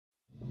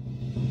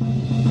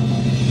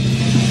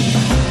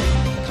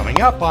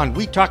Coming up on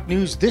We Talk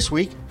News this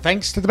week,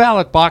 thanks to the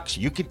ballot box,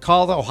 you could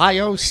call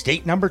Ohio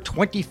state number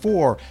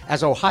 24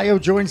 as Ohio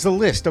joins the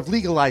list of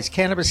legalized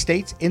cannabis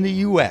states in the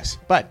U.S.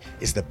 But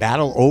is the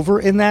battle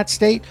over in that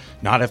state?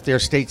 Not if their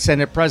state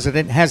Senate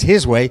president has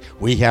his way.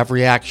 We have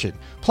reaction.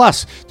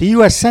 Plus, the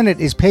U.S. Senate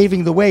is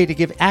paving the way to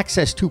give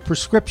access to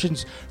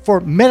prescriptions for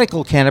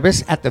medical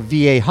cannabis at the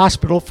VA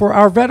hospital for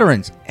our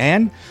veterans.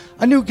 And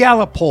a new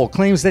Gallup poll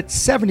claims that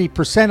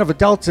 70% of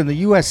adults in the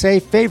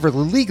USA favor the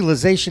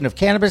legalization of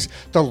cannabis,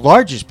 the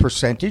largest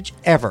percentage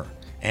ever.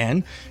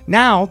 And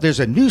now there's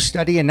a new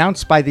study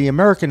announced by the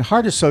American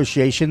Heart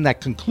Association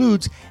that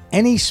concludes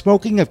any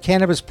smoking of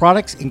cannabis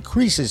products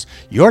increases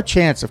your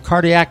chance of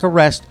cardiac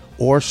arrest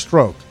or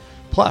stroke.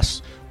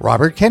 Plus,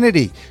 Robert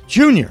Kennedy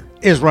Jr.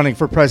 is running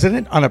for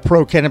president on a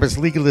pro-cannabis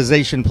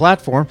legalization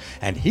platform,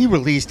 and he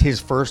released his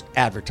first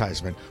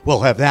advertisement. We'll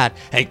have that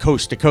and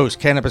coast-to-coast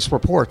cannabis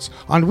reports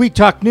on We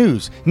Talk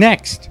News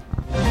next.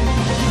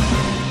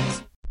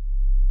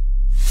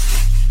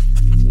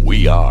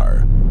 We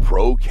are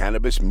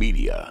Pro-Cannabis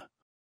Media.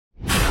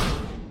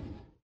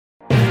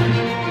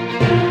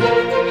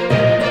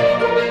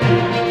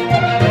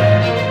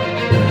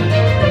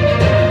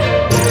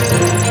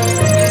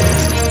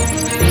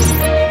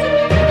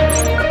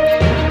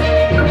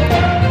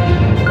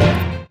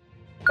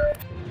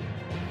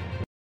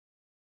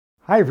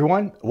 Hi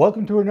everyone,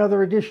 welcome to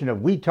another edition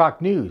of We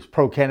Talk News,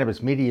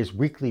 Pro-Cannabis Media's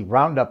weekly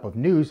roundup of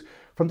news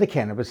from the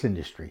cannabis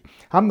industry.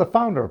 I'm the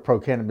founder of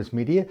Pro-Cannabis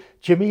Media,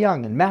 Jimmy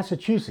Young in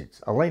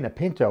Massachusetts. Elena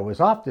Pinto is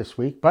off this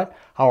week, but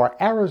our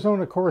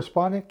Arizona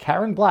correspondent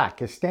Karen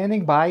Black is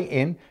standing by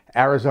in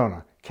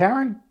Arizona.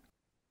 Karen?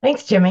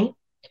 Thanks, Jimmy.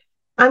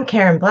 I'm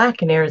Karen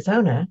Black in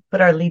Arizona,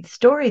 but our lead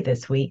story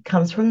this week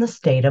comes from the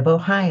state of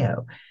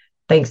Ohio.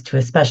 Thanks to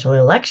a special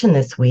election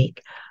this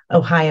week,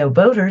 Ohio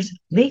voters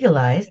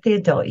legalized the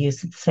adult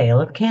use and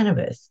sale of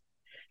cannabis.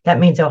 That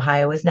means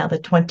Ohio is now the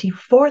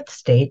 24th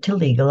state to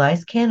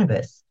legalize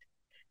cannabis.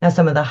 Now,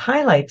 some of the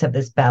highlights of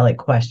this ballot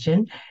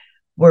question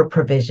were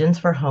provisions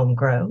for home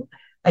grow,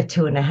 a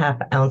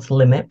 2.5 ounce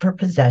limit for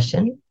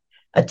possession,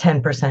 a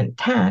 10%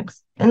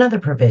 tax, and other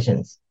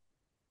provisions.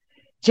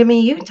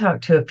 Jimmy, you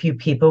talked to a few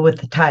people with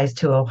the ties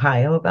to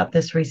Ohio about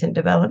this recent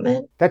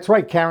development. That's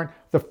right, Karen.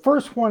 The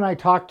first one I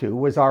talked to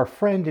was our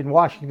friend in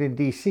Washington,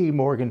 D.C.,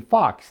 Morgan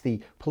Fox, the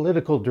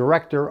political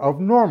director of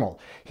NORML.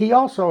 He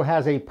also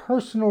has a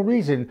personal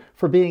reason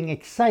for being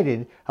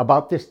excited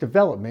about this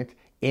development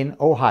in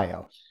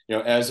Ohio. You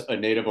know, as a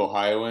native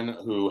Ohioan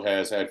who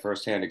has had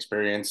firsthand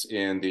experience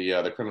in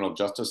the criminal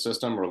justice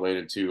system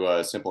related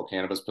to simple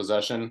cannabis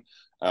possession,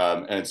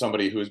 and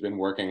somebody who's been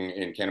working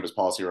in cannabis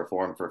policy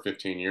reform for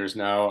 15 years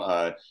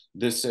now,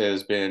 this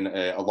has been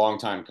a long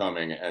time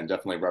coming and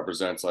definitely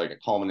represents like a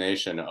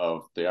culmination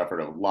of the effort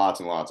of lots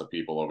and lots of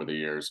people over the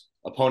years.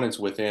 Opponents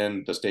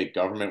within the state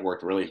government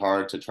worked really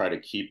hard to try to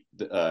keep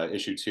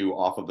issue 2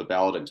 off of the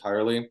ballot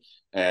entirely.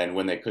 And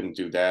when they couldn't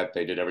do that,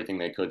 they did everything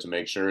they could to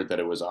make sure that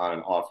it was on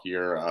an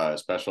off-year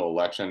special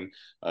election,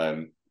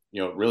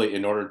 really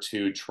in order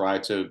to try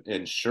to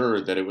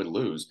ensure that it would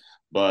lose.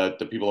 But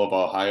the people of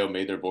Ohio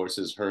made their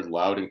voices heard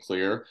loud and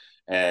clear.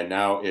 And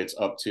now it's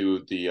up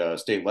to the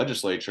state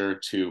legislature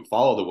to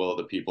follow the will of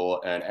the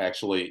people and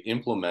actually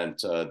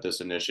implement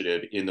this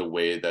initiative in the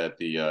way that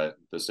the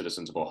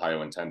citizens of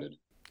Ohio intended.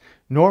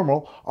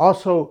 NORML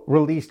also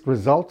released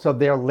results of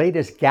their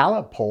latest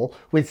Gallup poll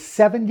with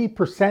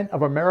 70%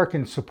 of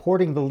Americans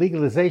supporting the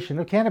legalization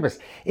of cannabis.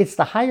 It's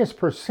the highest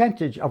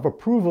percentage of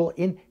approval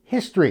in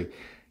history,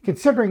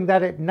 considering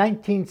that in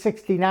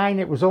 1969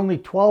 it was only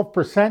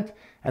 12%,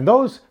 and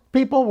those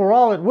people were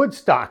all at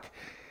Woodstock.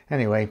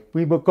 Anyway,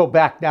 we will go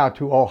back now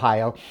to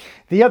Ohio.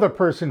 The other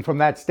person from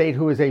that state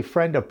who is a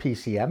friend of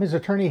PCM is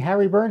attorney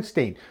Harry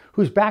Bernstein,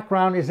 whose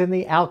background is in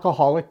the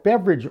alcoholic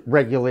beverage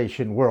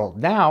regulation world.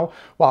 Now,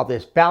 while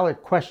this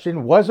ballot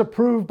question was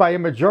approved by a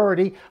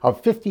majority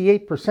of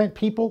 58%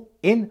 people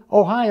in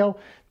Ohio,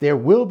 there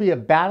will be a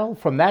battle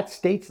from that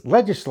state's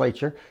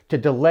legislature to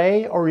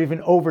delay or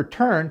even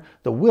overturn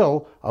the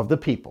will of the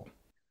people.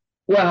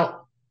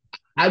 Well,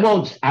 I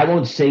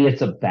won't say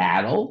it's a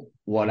battle.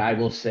 What I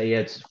will say,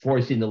 it's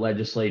forcing the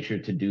legislature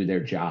to do their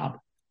job.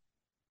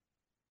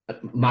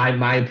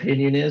 My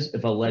opinion is,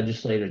 if a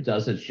legislator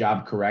does its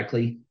job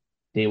correctly,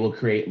 they will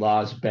create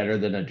laws better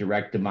than a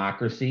direct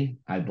democracy.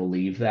 I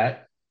believe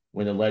that.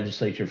 When the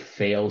legislature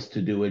fails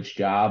to do its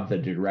job, the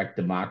direct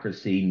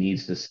democracy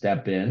needs to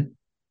step in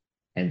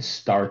and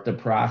start the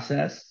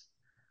process.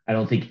 I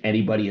don't think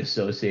anybody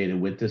associated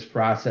with this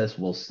process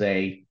will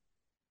say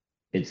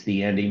it's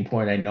the ending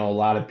point. I know a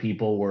lot of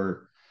people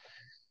were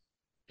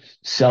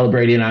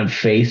celebrating on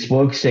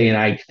Facebook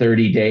saying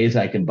 30 days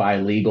I can buy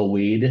legal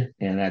weed,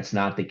 and that's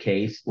not the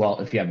case. Well,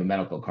 if you have a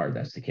medical card,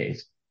 that's the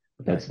case.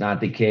 But that's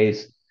not the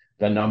case.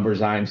 The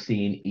numbers I'm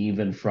seeing,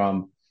 even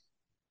from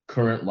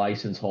current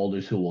license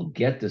holders who will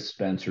get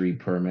dispensary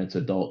permits,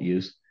 adult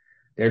use,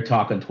 they're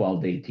talking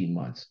 12 to 18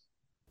 months.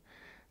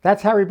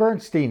 That's Harry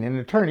Bernstein, an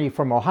attorney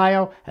from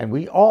Ohio, and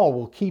we all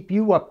will keep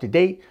you up to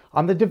date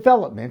on the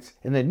developments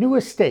in the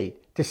newest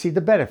state to see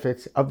the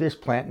benefits of this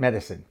plant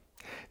medicine.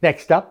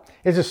 Next up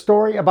is a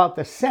story about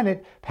the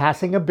Senate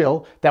passing a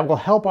bill that will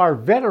help our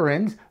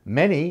veterans.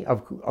 Many,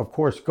 of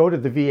course, go to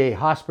the VA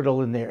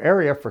hospital in their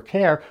area for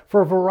care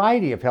for a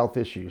variety of health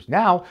issues.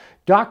 Now,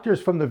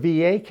 doctors from the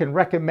VA can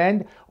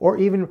recommend or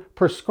even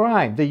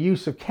prescribe the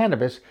use of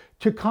cannabis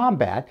to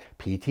combat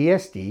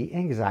PTSD,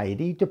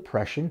 anxiety,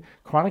 depression,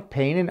 chronic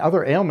pain, and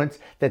other ailments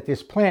that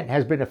this plant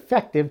has been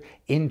effective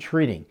in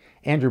treating.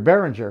 Andrew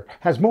Berenger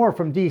has more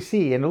from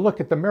D.C. and a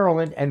look at the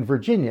Maryland and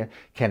Virginia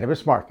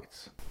cannabis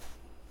markets.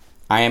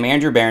 I am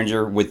Andrew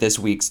Berenger with this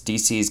week's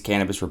DC's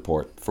Cannabis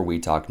Report for We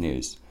Talk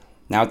News.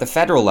 Now, at the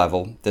federal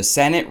level, the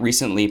Senate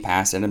recently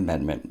passed an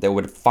amendment that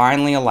would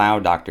finally allow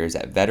doctors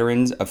at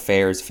Veterans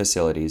Affairs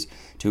facilities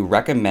to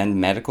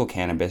recommend medical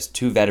cannabis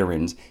to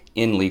veterans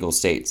in legal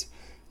states.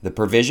 The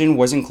provision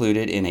was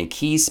included in a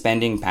key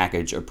spending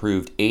package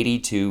approved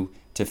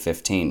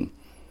 82-15.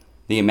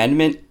 The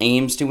amendment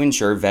aims to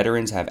ensure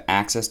veterans have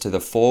access to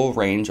the full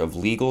range of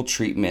legal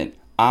treatment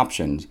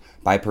options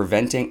by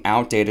preventing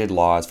outdated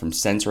laws from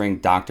censoring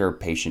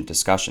doctor-patient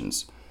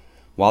discussions.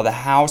 While the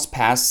House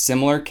passed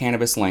similar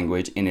cannabis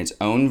language in its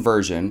own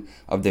version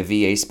of the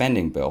VA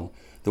spending bill,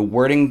 the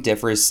wording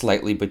differs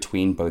slightly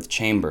between both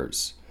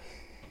chambers.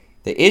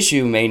 The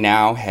issue may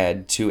now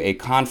head to a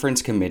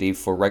conference committee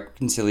for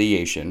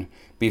reconciliation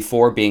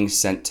before being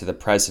sent to the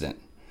president.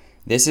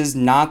 This is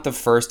not the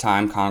first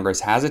time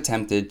Congress has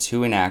attempted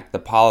to enact the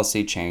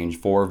policy change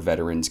for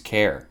veterans'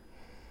 care.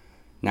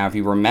 Now, if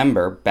you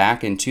remember,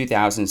 back in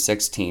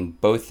 2016,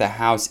 both the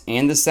House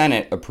and the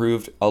Senate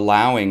approved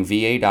allowing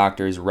VA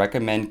doctors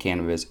recommend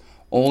cannabis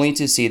only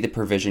to see the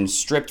provision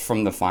stripped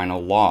from the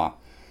final law.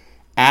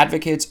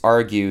 Advocates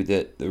argue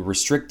that the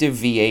restrictive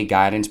VA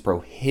guidance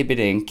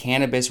prohibiting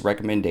cannabis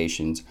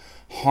recommendations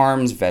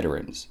harms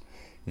veterans.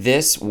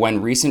 This,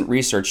 when recent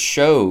research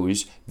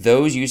shows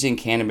those using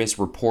cannabis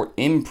report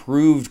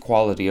improved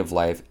quality of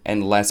life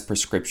and less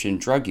prescription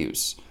drug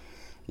use.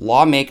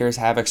 Lawmakers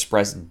have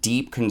expressed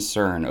deep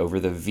concern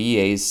over the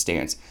VA's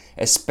stance,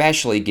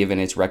 especially given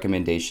its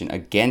recommendation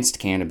against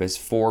cannabis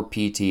for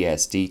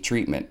PTSD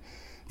treatment.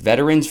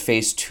 Veterans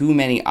face too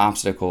many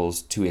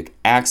obstacles to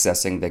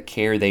accessing the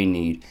care they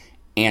need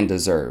and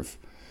deserve.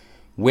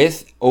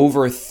 With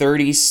over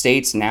 30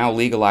 states now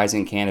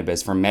legalizing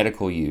cannabis for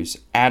medical use,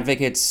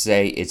 advocates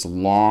say it's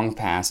long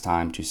past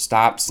time to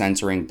stop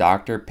censoring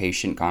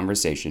doctor-patient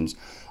conversations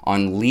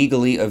on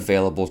legally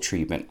available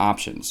treatment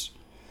options.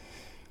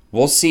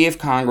 We'll see if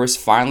Congress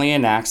finally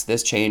enacts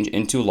this change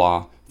into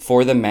law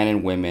for the men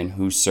and women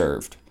who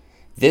served.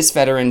 This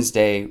Veterans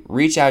Day,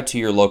 reach out to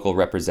your local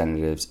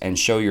representatives and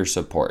show your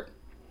support.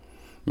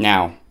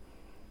 Now,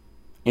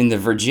 in the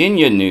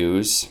Virginia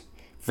news,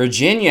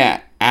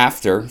 Virginia,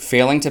 after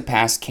failing to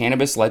pass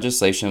cannabis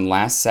legislation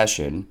last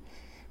session,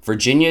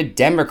 Virginia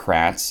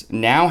Democrats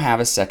now have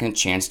a second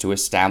chance to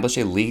establish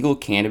a legal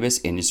cannabis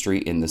industry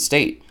in the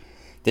state.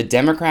 The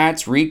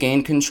Democrats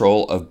regained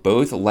control of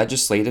both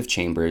legislative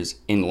chambers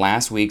in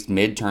last week's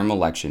midterm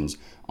elections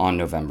on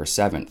November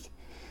 7th.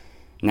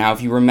 Now,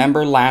 if you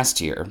remember last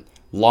year,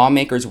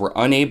 lawmakers were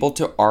unable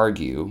to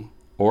argue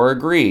or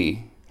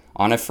agree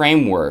on a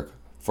framework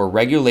for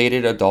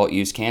regulated adult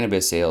use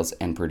cannabis sales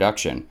and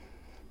production.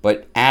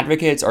 But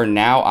advocates are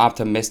now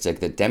optimistic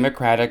that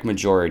Democratic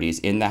majorities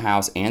in the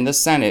House and the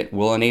Senate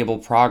will enable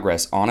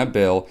progress on a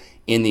bill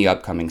in the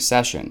upcoming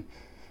session.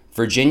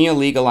 Virginia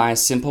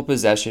legalized simple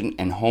possession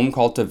and home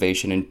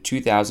cultivation in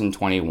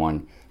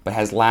 2021, but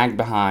has lagged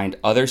behind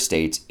other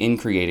states in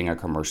creating a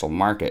commercial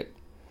market.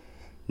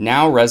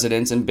 Now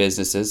residents and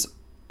businesses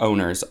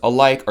owners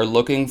alike are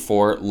looking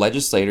for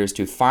legislators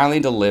to finally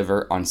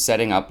deliver on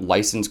setting up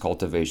licensed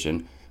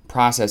cultivation,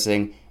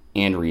 processing,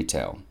 and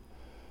retail.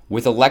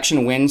 With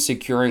election wins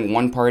securing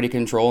one-party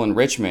control in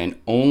Richmond,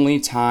 only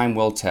time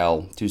will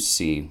tell to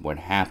see what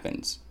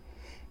happens.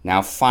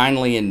 Now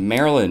finally, in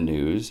Maryland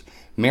news,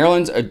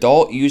 Maryland's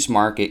adult use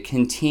market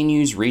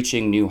continues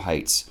reaching new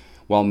heights,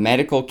 while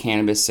medical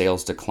cannabis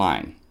sales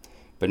decline,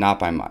 but not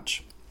by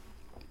much.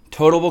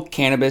 Total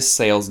cannabis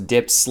sales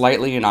dipped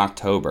slightly in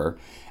October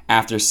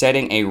after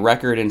setting a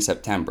record in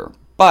September,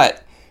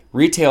 but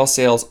retail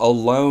sales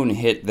alone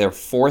hit their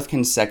fourth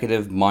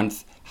consecutive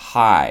month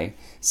high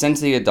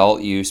since the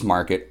adult use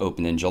market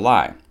opened in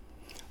July.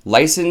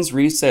 Licensed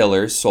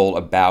resellers sold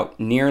about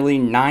nearly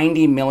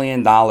 $90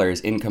 million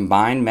in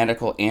combined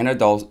medical and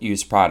adult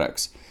use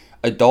products.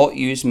 Adult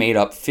use made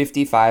up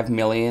 $55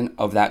 million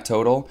of that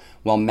total,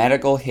 while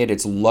medical hit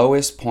its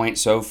lowest point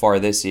so far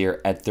this year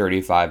at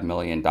 $35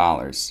 million.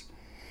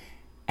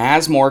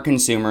 As more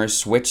consumers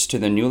switch to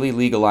the newly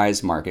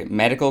legalized market,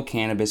 medical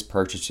cannabis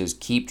purchases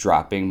keep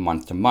dropping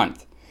month to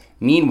month.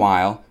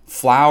 Meanwhile,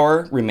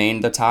 flower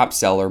remained the top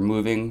seller,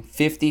 moving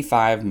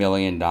 $55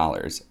 million.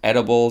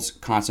 Edibles,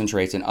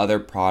 concentrates, and other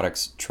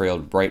products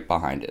trailed right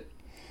behind it.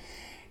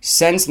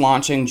 Since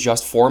launching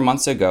just 4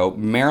 months ago,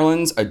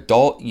 Maryland's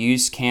adult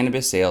use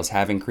cannabis sales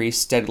have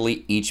increased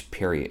steadily each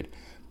period,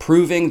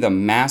 proving the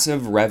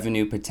massive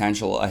revenue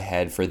potential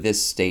ahead for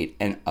this state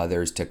and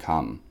others to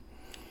come.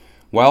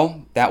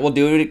 Well, that will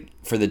do it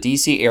for the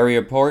DC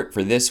area report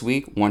for this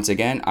week. Once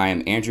again, I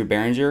am Andrew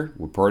Behringer,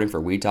 reporting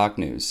for We Talk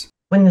News.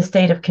 When the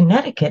state of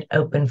Connecticut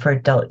opened for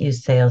adult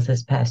use sales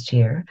this past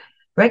year,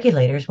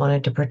 regulators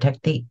wanted to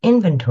protect the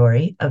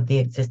inventory of the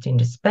existing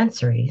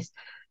dispensaries,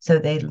 so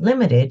they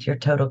limited your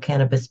total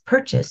cannabis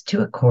purchase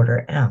to a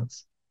quarter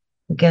ounce.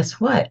 Guess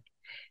what?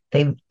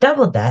 They've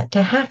doubled that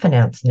to half an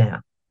ounce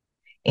now.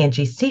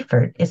 Angie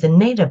Seifert is a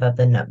native of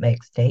the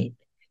Nutmeg State,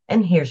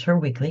 and here's her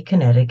weekly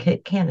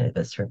Connecticut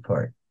Cannabis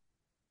Report.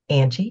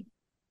 Angie?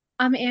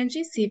 I'm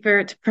Angie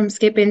Seifert from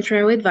Skip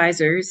Intro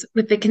Advisors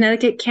with the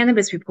Connecticut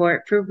Cannabis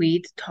Report for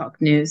Weed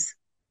Talk News.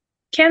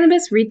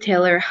 Cannabis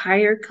retailer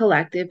Higher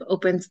Collective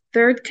opens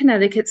third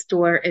Connecticut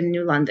store in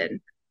New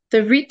London.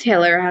 The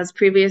retailer has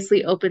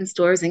previously opened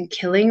stores in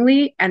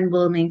Killingly and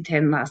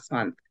Wilmington last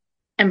month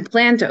and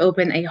planned to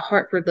open a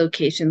Hartford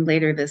location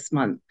later this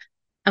month,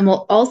 and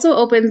will also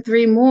open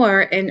 3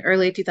 more in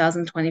early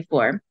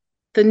 2024.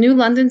 The New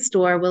London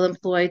store will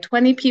employ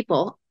 20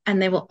 people,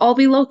 and they will all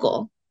be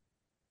local.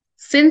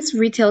 Since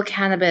retail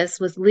cannabis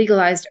was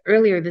legalized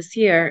earlier this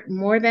year,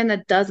 more than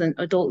a dozen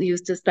adult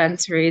use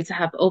dispensaries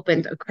have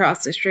opened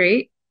across the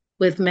state,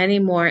 with many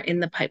more in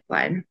the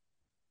pipeline.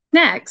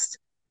 Next,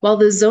 while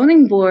the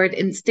zoning board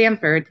in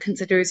Stamford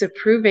considers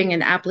approving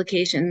an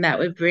application that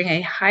would bring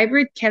a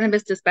hybrid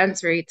cannabis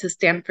dispensary to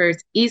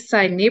Stamford's East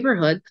Side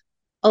neighborhood,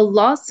 a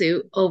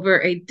lawsuit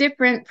over a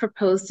different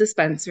proposed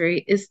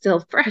dispensary is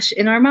still fresh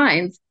in our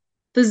minds.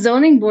 The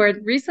zoning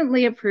board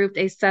recently approved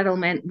a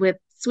settlement with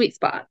Sweet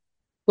Spot,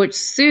 which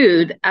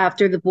sued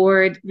after the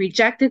board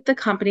rejected the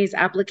company's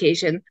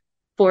application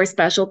for a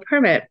special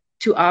permit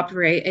to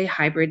operate a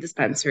hybrid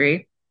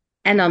dispensary.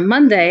 And on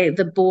Monday,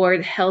 the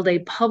board held a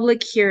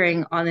public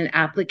hearing on an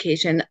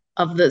application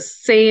of the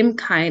same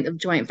kind of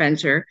joint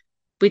venture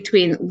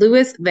between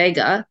Luis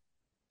Vega,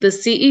 the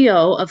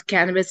CEO of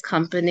cannabis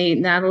company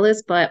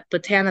Nautilus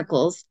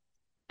Botanicals,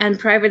 and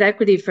private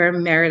equity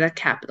firm Merida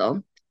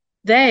Capital.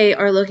 They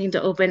are looking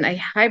to open a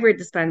hybrid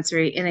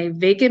dispensary in a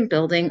vacant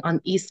building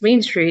on East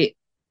Main Street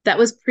that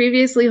was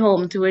previously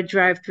home to a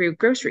drive-through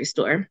grocery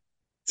store.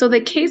 So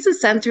the case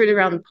is centered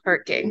around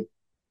parking.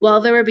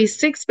 While there will be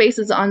 6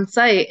 spaces on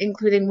site,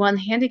 including 1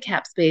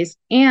 handicap space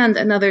and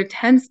another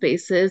 10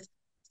 spaces,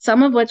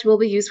 some of which will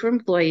be used for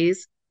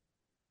employees,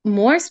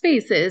 more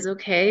spaces,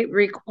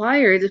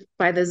 required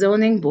by the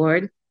zoning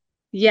board,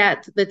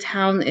 yet the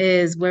town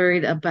is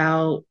worried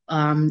about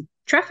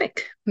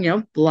traffic,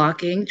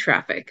 blocking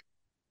traffic.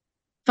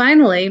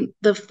 Finally,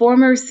 the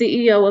former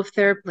CEO of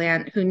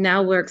TheraPlant, who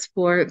now works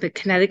for the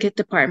Connecticut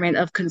Department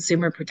of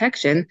Consumer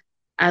Protection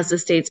as the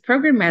state's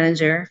program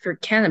manager for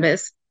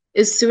cannabis,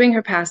 is suing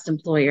her past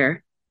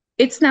employer.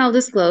 It's now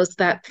disclosed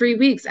that 3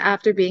 weeks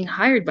after being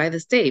hired by the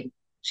state,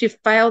 she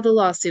filed a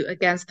lawsuit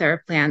against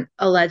TheraPlant,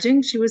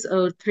 alleging she was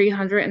owed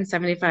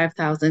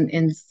 $375,000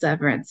 in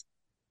severance.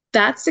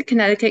 That's the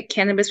Connecticut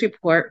Cannabis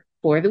Report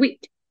for the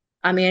week.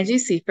 I'm Angie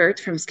Seifert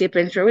from Skip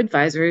Intro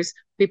Advisors,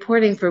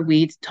 reporting for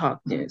Weed Talk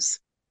News.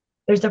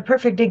 There's a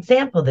perfect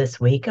example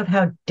this week of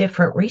how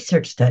different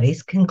research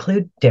studies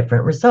conclude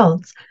different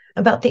results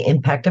about the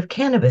impact of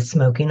cannabis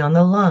smoking on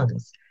the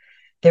lungs.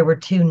 There were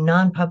 2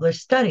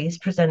 non-published studies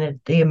presented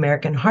at the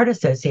American Heart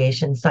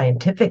Association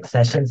scientific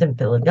sessions in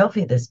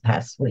Philadelphia this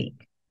past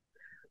week.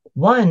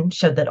 One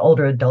showed that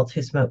older adults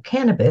who smoke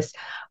cannabis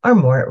are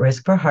more at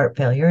risk for heart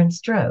failure and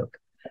stroke.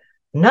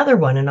 Another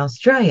one in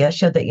Australia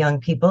showed that young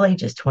people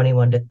ages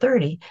 21 to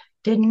 30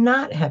 did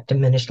not have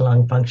diminished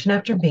lung function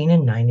after being a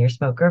 9-year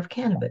smoker of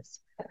cannabis.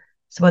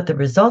 So what the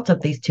results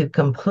of these 2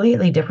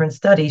 completely different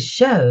studies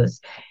shows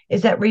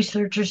is that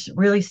researchers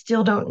really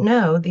still don't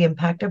know the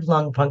impact of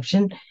lung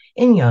function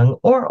in young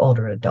or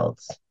older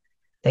adults.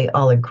 They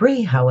all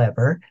agree,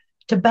 however,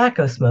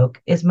 tobacco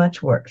smoke is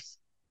much worse.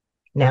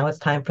 Now it's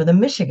time for the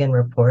Michigan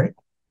Report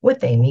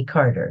with Amy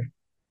Carter.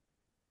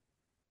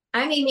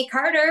 I'm Amy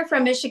Carter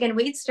from Michigan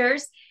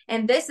Weedsters,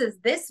 and this is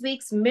this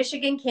week's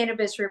Michigan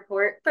Cannabis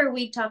Report for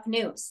Weed Talk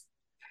News.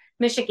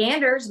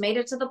 Michiganders made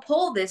it to the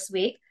poll this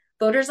week.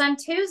 Voters on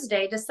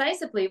Tuesday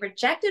decisively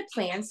rejected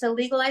plans to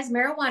legalize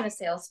marijuana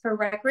sales for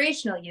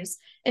recreational use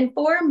in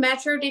 4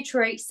 Metro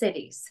Detroit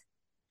cities.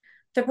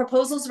 The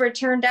proposals were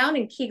turned down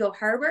in Keego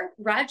Harbor,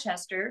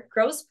 Rochester,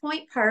 Grosse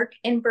Pointe Park,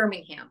 and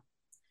Birmingham.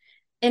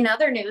 In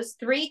other news,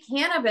 3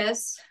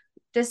 cannabis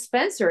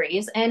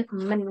dispensaries in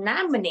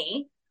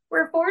Menominee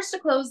were forced to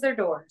close their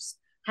doors.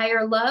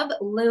 Higher Love,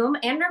 Loom,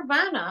 and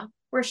Nirvana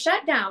were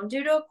shut down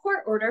due to a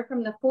court order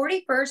from the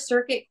 41st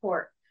Circuit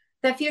Court.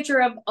 The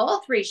future of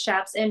all 3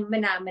 shops in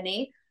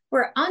Menominee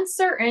were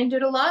uncertain due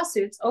to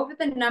lawsuits over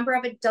the number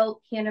of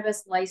adult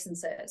cannabis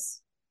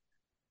licenses.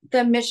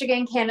 The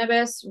Michigan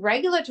Cannabis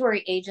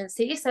Regulatory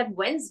Agency said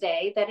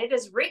Wednesday that it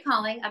is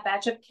recalling a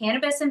batch of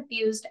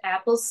cannabis-infused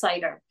apple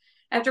cider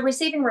after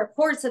receiving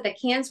reports that the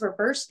cans were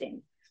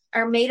bursting.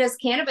 Armada's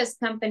cannabis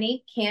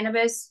company,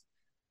 Cannabis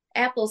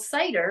Apple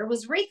Cider,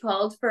 was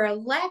recalled for a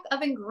lack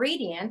of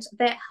ingredient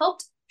that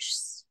helped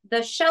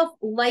the shelf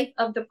life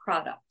of the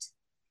product.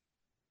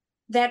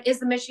 That is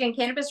the Michigan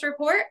Cannabis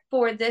Report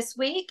for this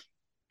week.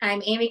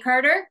 I'm Amy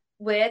Carter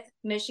with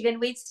Michigan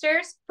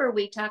Weedsters for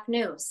Weed Talk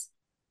News.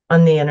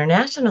 On the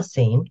international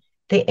scene,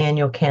 the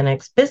annual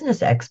Canex Business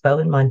Expo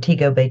in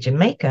Montego Bay,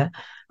 Jamaica,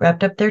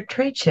 wrapped up their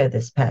trade show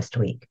this past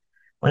week.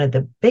 One of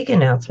the big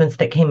announcements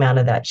that came out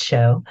of that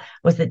show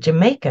was that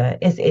Jamaica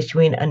is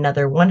issuing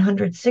another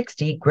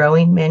 160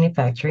 growing,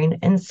 manufacturing,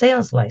 and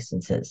sales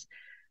licenses.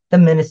 The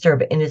Minister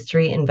of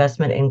Industry,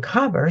 Investment, and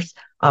Commerce,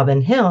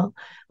 Auburn Hill,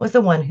 was the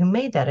one who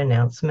made that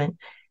announcement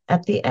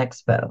at the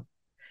expo.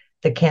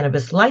 The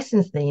Cannabis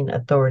Licensing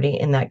Authority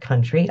in that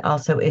country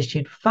also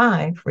issued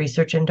 5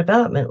 research and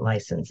development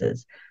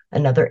licenses,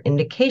 another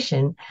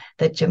indication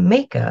that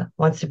Jamaica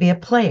wants to be a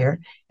player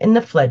in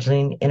the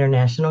fledgling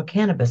international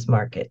cannabis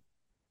market.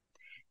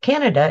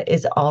 Canada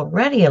is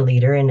already a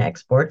leader in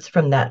exports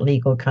from that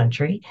legal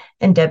country,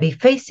 and Debbie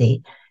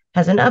Facey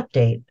has an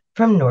update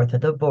from north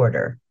of the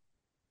border.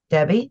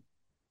 Debbie?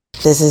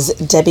 This is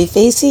Debbie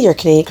Facey, your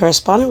Canadian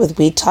correspondent with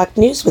Weed Talk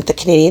News with the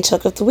Canadian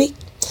Toke of the Week.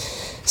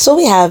 So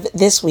we have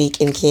this week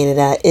in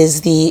Canada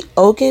is the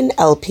Ogun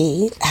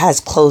LP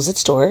has closed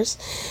its doors,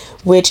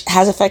 which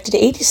has affected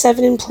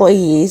 87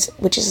 employees,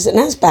 which isn't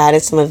as bad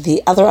as some of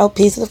the other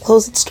LPs that have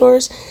closed its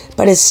doors,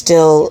 but is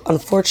still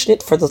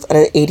unfortunate for those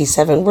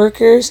 87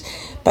 workers.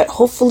 But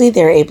hopefully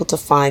they're able to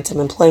find some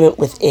employment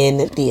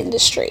within the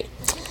industry.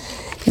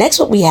 Next,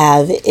 what we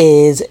have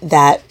is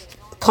that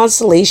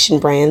Constellation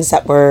Brands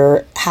that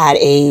had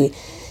a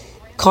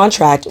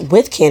contract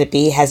with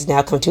Canopy has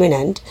now come to an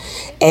end.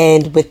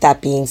 And with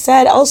that being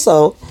said,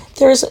 also,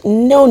 there's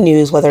no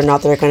news whether or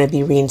not they're going to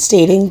be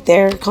reinstating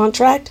their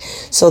contract.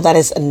 So that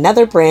is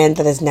another brand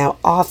that is now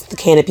off the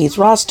Canopy's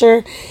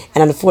roster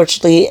and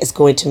unfortunately is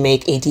going to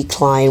make a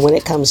decline when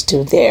it comes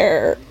to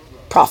their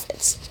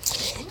profits.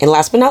 And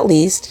last but not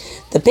least,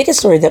 the biggest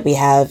story that we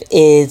have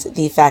is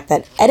the fact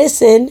that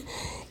Edison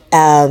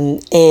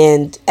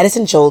and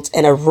Edison Jolts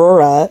and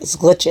Aurora's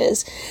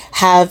Glitches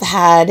have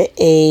had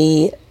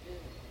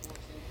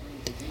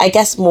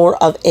more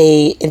of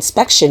a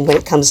inspection when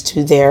it comes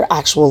to their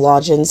actual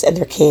lodgings and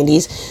their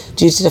candies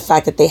due to the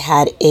fact that they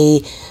had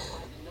a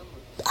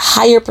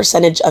higher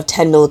percentage of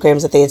 10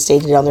 milligrams that they had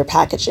stated on their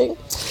packaging.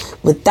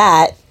 With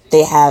that,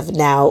 they have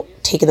now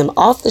taken them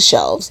off the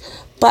shelves,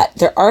 but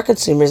there are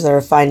consumers that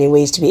are finding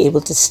ways to be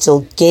able to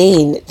still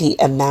gain the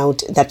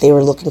amount that they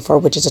were looking for,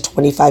 which is a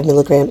 25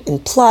 milligram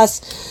and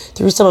plus,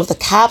 through some of the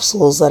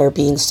capsules that are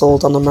being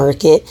sold on the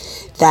market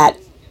that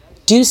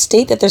do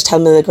state that there's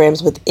 10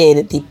 milligrams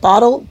within the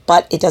bottle,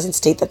 but it doesn't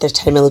state that there's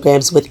 10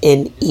 milligrams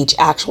within each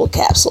actual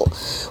capsule,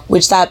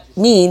 which that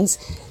means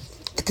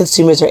the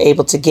consumers are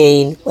able to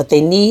gain what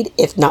they need,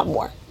 if not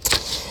more.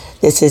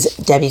 This is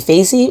Debbie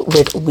Facey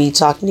with Weed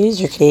Talk News,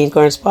 your Canadian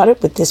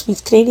correspondent with this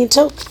week's Canadian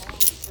Toke.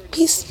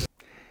 Peace.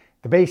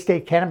 The Bay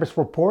State Cannabis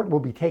Report will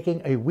be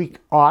taking a week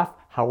off.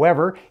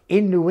 However,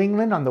 in New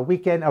England on the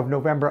weekend of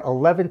November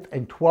 11th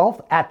and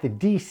 12th at the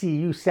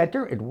DCU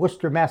Center in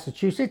Worcester,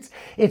 Massachusetts,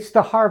 it's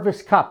the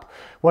Harvest Cup,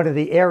 one of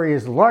the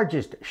area's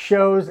largest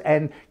shows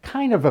and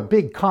kind of a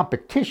big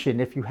competition.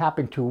 If you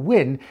happen to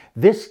win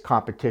this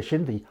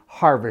competition, the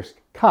Harvest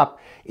Cup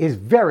is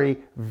very,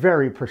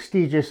 very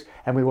prestigious,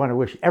 and we want to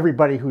wish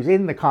everybody who's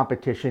in the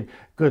competition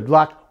good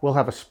luck. We'll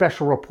have a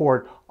special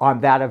report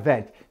on that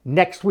event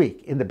next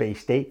week in the Bay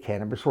State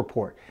Cannabis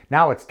Report.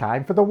 Now it's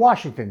time for the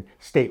Washington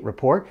State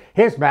Report.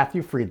 Here's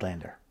Matthew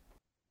Friedlander.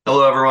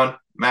 Hello, everyone.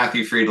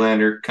 Matthew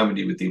Friedlander coming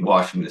to you with the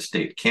Washington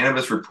State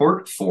Cannabis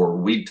Report for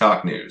Weed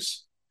Talk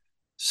News.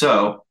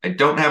 So I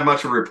don't have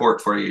much of a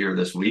report for you here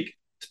this week.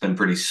 It's been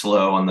pretty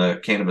slow on the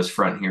cannabis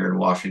front here in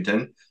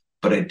Washington,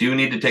 but I do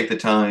need to take the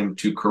time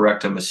to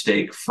correct a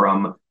mistake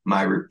from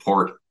my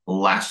report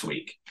last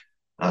week.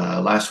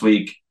 Last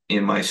week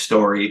in my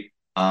story,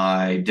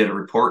 I did a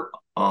report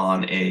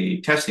on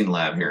a testing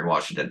lab here in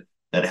Washington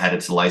that had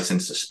its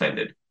license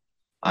suspended.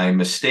 I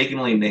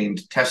mistakenly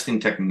named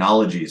Testing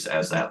Technologies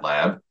as that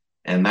lab,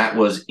 and that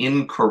was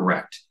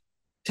incorrect.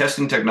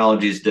 Testing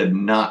Technologies did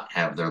not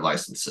have their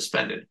license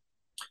suspended.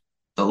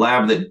 The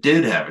lab that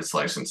did have its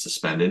license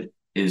suspended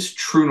is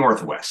True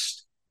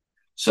Northwest.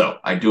 So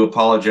I do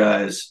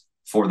apologize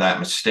for that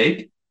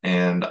mistake,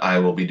 and I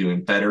will be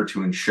doing better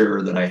to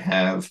ensure that I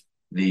have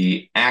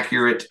the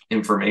accurate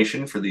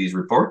information for these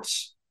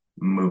reports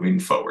moving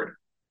forward.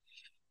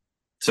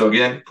 So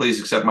again, please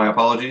accept my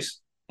apologies,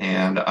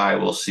 and I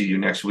will see you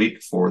next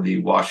week for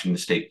the Washington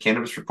State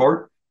Cannabis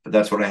Report. But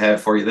that's what I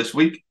have for you this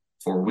week.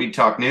 For Weed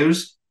Talk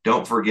News,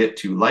 don't forget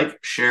to like,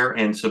 share,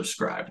 and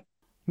subscribe.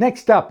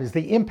 Next up is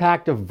the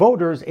impact of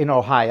voters in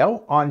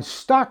Ohio on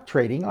stock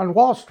trading on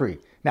Wall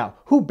Street. Now,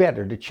 who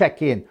better to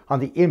check in on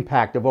the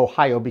impact of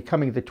Ohio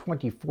becoming the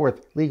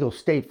 24th legal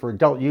state for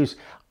adult use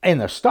in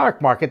the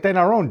stock market than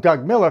our own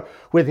Doug Miller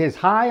with his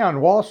High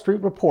on Wall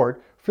Street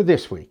report for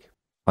this week.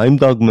 I'm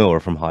Doug Miller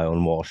from High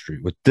on Wall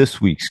Street with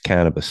this week's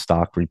cannabis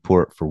stock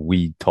report for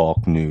Weed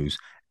Talk News.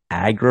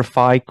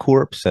 Agrify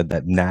Corp said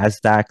that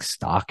NASDAQ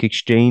Stock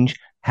Exchange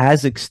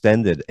has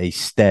extended a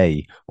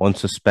stay on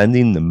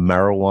suspending the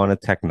marijuana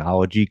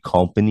technology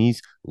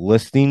company's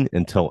listing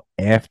until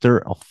after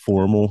a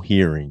formal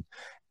hearing.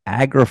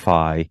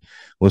 Agrify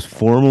was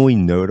formally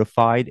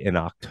notified in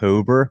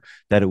October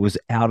that it was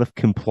out of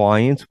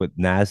compliance with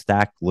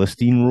NASDAQ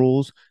listing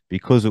rules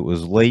because it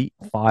was late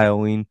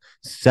filing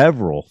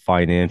several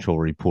financial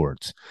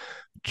reports.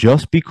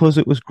 Just because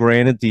it was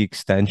granted the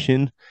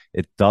extension,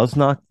 it does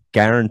not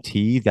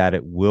guarantee that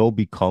it will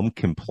become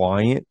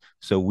compliant.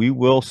 So we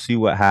will see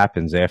what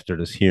happens after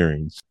this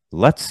hearings.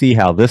 Let's see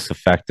how this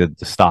affected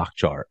the stock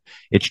chart.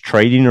 It's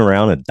trading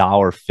around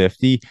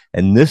 $1.50,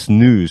 and this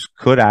news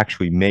could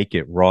actually make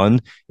it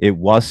run. It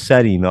was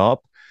setting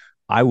up.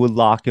 I would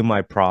lock in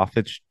my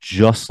profits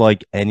just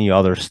like any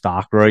other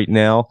stock right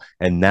now.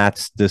 And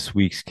that's this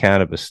week's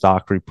cannabis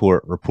stock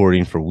report.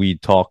 Reporting for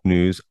Weed Talk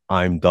News,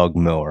 I'm Doug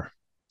Miller.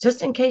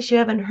 Just in case you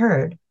haven't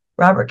heard,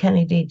 Robert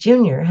Kennedy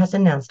Jr. has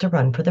announced a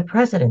run for the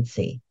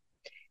presidency.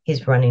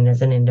 He's running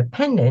as an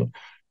independent,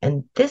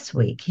 and this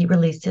week he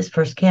released his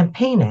first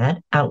campaign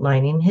ad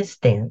outlining his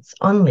stance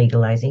on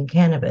legalizing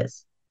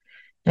cannabis.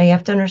 Now, you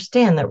have to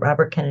understand that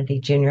Robert Kennedy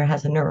Jr.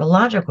 has a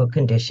neurological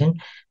condition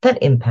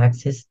that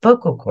impacts his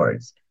vocal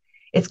cords.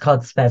 It's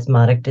called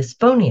spasmodic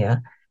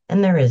dysphonia,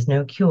 and there is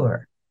no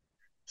cure.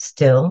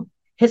 Still,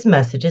 his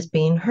message is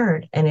being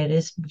heard, and it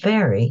is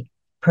very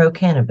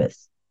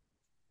pro-cannabis.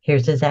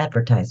 Here's his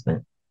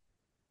advertisement.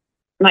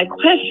 My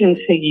question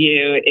to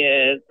you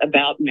is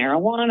about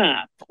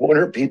marijuana. What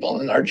are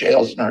people in our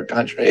jails in our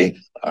country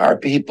are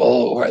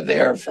people who are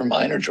there for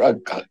minor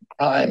drug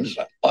crimes,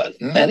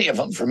 many of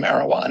them for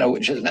marijuana,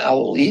 which is now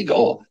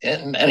legal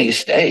in many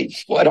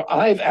states. What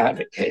I've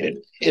advocated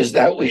is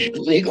that we should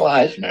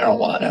legalize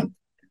marijuana.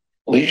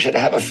 We should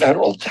have a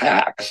federal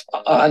tax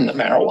on the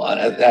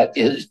marijuana that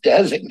is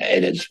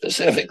designated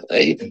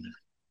specifically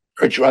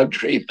for drug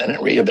treatment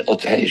and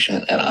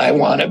rehabilitation. And I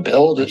want to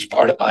build, as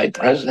part of my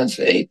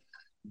presidency,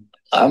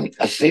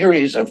 a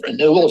series of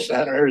renewal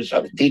centers,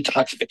 of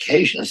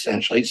detoxification,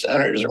 essentially,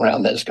 centers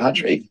around this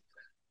country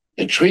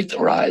to treat the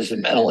rise of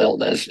mental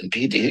illness and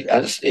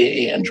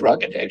PTSD and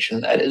drug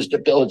addiction that is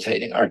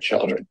debilitating our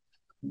children.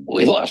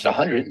 We lost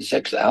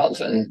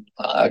 106,000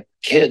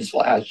 kids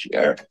last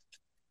year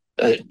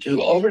to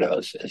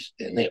overdoses.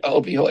 In the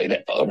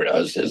opioid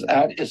overdoses,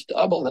 that is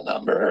double the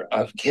number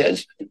of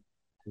kids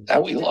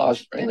that we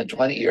lost during the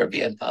 20-year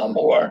Vietnam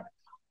War.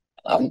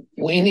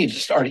 We need to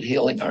start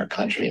healing our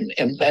country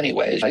in many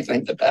ways. I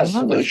think the best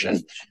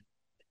solution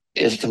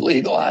is to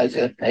legalize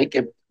it, make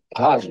it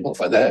possible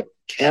for the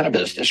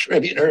cannabis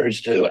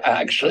distributors to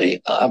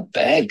actually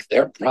bank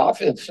their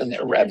profits and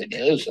their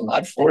revenues and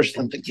not force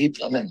them to keep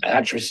them in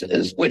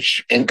mattresses,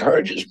 which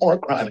encourages more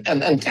crime,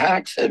 and then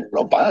tax it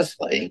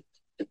robustly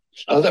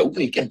so that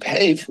we can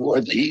pay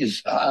for these,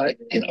 for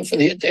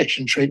the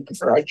addiction treatment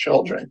for our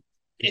children.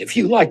 If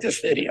you like this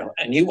video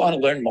and you want to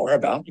learn more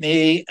about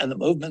me and the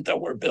movement that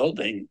we're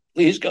building,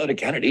 please go to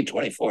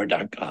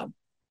Kennedy24.com.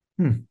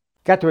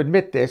 Got to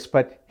admit this,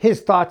 but his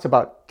thoughts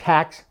about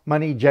tax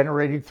money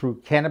generated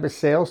through cannabis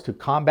sales to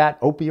combat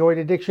opioid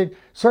addiction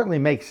certainly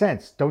make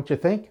sense, don't you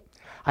think?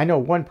 I know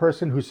one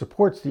person who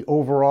supports the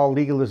overall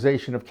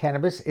legalization of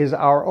cannabis is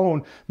our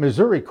own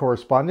Missouri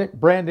correspondent,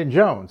 Brandon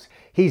Jones.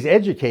 He's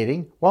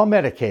educating while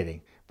medicating.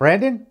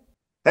 Brandon?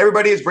 Hey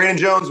everybody, it's Brandon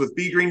Jones with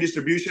B Green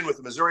Distribution with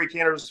the Missouri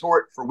Cannabis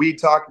Report for Weed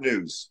Talk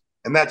News.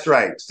 And that's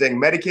right, staying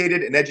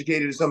medicated and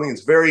educated is something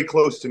that's very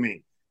close to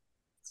me.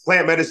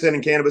 Plant medicine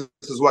and cannabis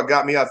is what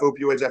got me off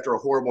opioids after a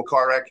horrible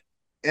car wreck.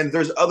 And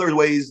there's other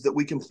ways that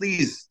we can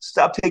please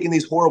stop taking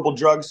these horrible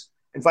drugs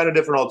and find a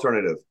different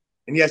alternative.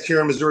 And yes,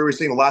 here in Missouri, we're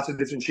seeing lots of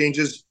different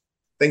changes.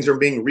 Things are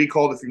being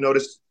recalled, if you've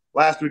noticed.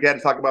 Last week, I had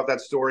to talk about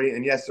that story.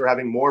 And yes, they're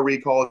having more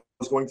recalls,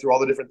 going through all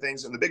the different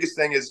things. And the biggest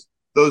thing is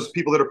those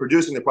people that are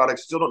producing the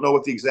products still don't know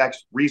what the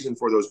exact reason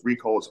for those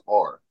recalls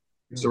are.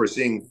 So we're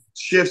seeing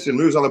shifts and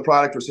moves on the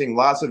product. We're seeing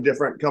lots of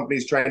different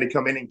companies trying to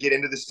come in and get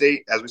into the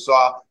state. As we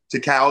saw,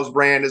 Takau's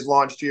brand is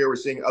launched here. We're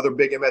seeing other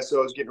big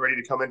MSOs getting ready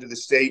to come into the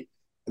state.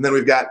 And then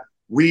we've got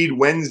Weed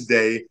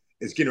Wednesday.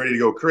 It's getting ready to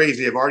go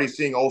crazy. I'm already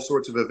seeing all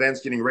sorts of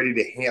events getting ready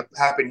to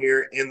happen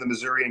here in the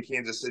Missouri and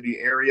Kansas City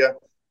area.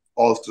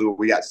 Also,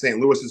 we got St.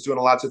 Louis is doing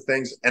lots of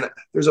things. And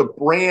there's a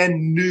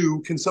brand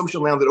new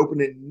consumption lounge that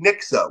opened in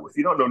Nixa. If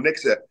you don't know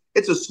Nixa,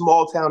 it's a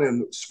small town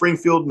in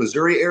Springfield,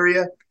 Missouri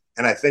area.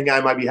 And I think I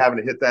might be having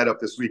to hit that up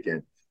this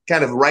weekend.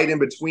 Kind of right in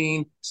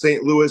between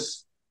St.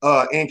 Louis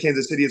and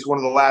Kansas City. It's one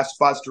of the last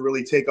spots to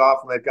really take off.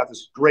 And they've got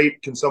this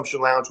great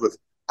consumption lounge with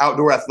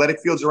outdoor athletic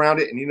fields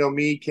around it. And you know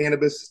me,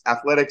 cannabis,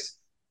 athletics,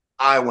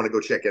 I want to go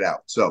check it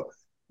out. So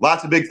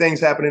lots of big things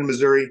happening in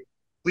Missouri.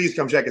 Please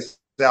come check us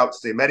out.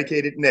 Stay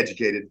medicated and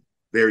educated.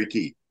 Very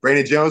key.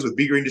 Brandon Jones with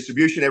B Green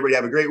Distribution. Everybody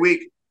have a great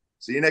week.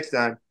 See you next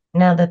time.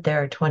 Now that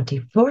there are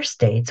 24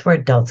 states where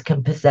adults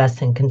can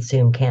possess and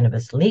consume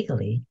cannabis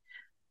legally,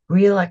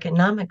 real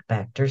economic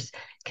factors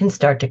can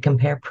start to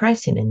compare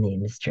pricing in the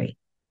industry.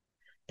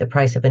 The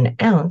price of an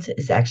ounce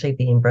is actually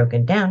being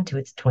broken down to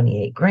its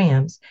 28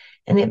 grams,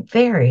 and it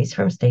varies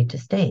from state to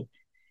state.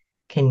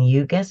 Can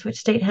you guess which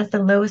state has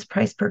the lowest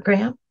price per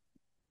gram?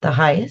 The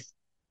highest?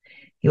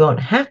 You won't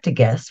have to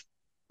guess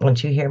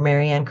once you hear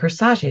Marianne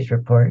Corsage's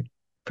report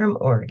from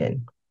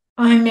Oregon.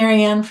 I'm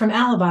Marianne from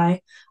Alibi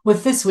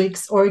with this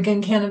week's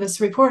Oregon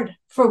Cannabis Report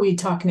for Weed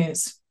Talk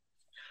News.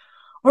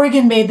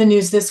 Oregon made the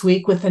news this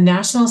week with a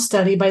national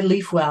study by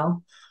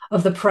LeafWell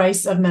of the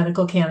price of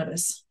medical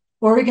cannabis.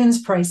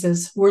 Oregon's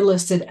prices were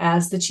listed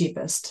as the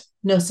cheapest.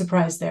 No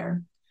surprise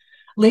there.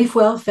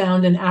 LeafWell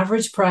found an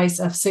average price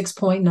of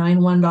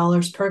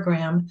 $6.91 per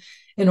gram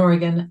in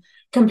Oregon,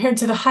 compared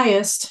to the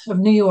highest of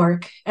New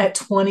York at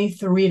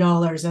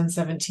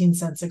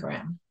 $23.17 a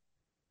gram.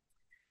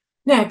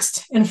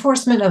 Next,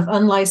 enforcement of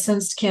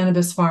unlicensed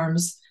cannabis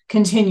farms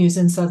continues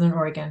in Southern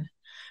Oregon.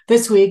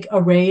 This week,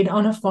 a raid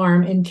on a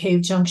farm in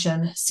Cave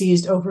Junction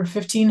seized over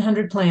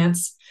 1,500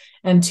 plants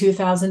and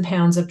 2,000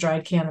 pounds of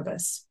dried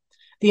cannabis.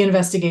 The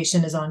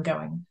investigation is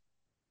ongoing.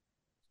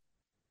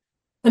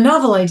 A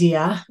novel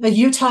idea, a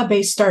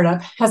Utah-based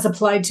startup has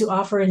applied to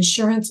offer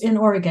insurance in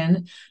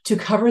Oregon to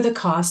cover the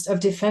cost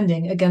of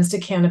defending against a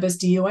cannabis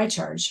DUI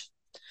charge.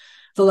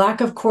 The lack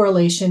of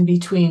correlation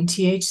between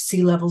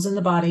THC levels in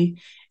the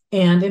body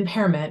and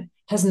impairment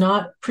has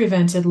not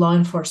prevented law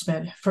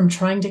enforcement from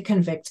trying to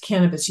convict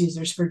cannabis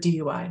users for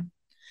DUI.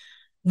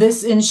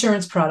 This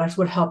insurance product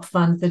would help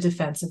fund the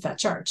defense of that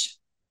charge.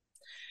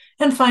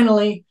 And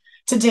finally,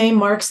 today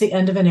marks the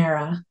end of an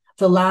era.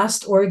 The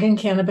last Oregon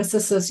Cannabis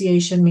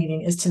Association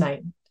meeting is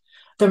tonight.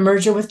 The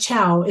merger with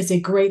Chow is a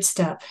great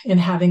step in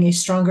having a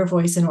stronger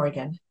voice in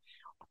Oregon,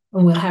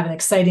 and we'll have an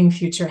exciting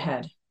future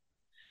ahead.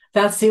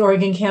 That's the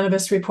Oregon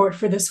Cannabis Report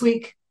for this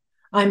week.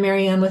 I'm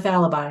Marianne with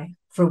Alibi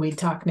for Weed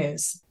Talk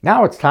News.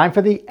 Now it's time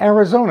for the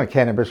Arizona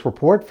Cannabis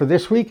Report for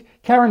this week.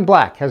 Karen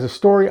Black has a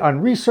story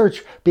on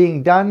research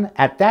being done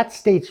at that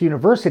state's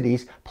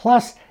universities,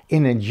 plus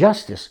an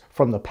injustice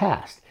from the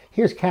past.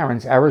 Here's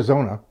Karen's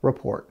Arizona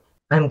Report.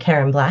 I'm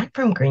Karen Black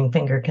from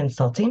Greenfinger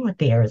Consulting with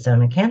the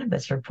Arizona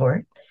Cannabis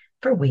Report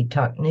for Weed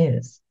Talk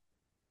News.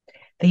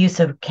 The use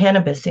of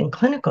cannabis in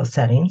clinical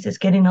settings is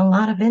getting a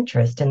lot of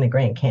interest in the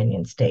Grand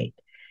Canyon state.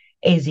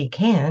 AZ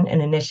Can, an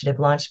initiative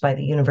launched by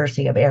the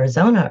University of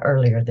Arizona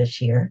earlier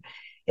this year,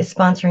 is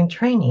sponsoring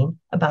training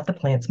about the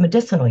plant's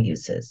medicinal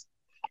uses.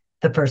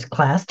 The first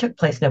class took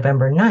place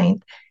November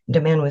 9th.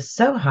 Demand was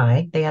so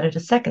high, they added a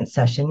second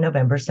session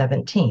November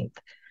 17th.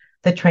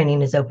 The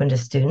training is open to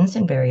students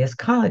in various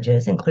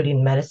colleges,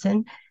 including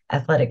medicine,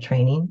 athletic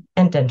training,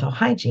 and dental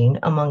hygiene,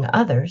 among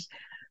others,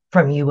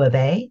 from U of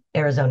A,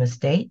 Arizona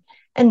State,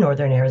 and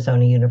Northern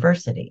Arizona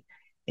University.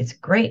 It's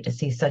great to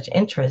see such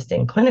interest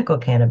in clinical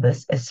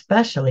cannabis,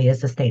 especially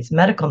as the state's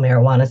medical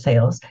marijuana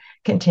sales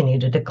continue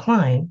to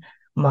decline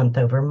month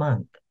over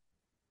month.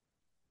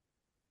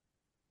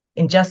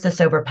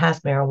 Injustice over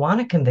past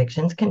marijuana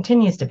convictions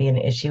continues to be an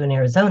issue in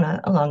Arizona,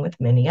 along with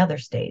many other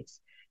states.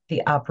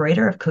 The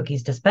operator of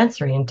Cookies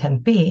Dispensary in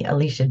Tempe,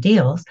 Alicia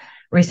Deals,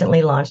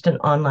 recently launched an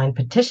online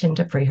petition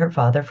to free her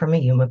father from a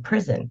Yuma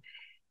prison.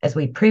 As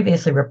we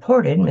previously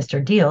reported,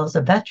 Mr. Deals,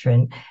 a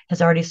veteran,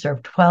 has already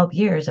served 12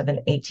 years of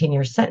an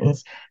 18-year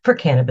sentence for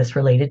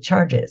cannabis-related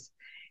charges.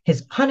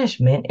 His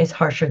punishment is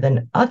harsher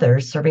than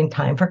others serving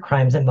time for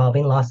crimes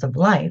involving loss of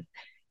life,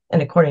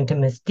 and according to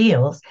Ms.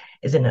 Deals,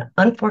 is an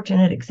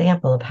unfortunate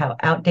example of how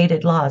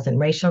outdated laws and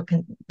racial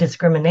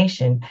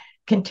discrimination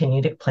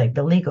continue to plague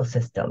the legal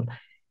system.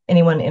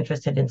 Anyone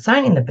interested in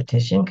signing the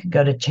petition could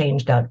go to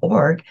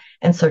change.org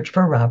and search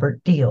for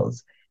Robert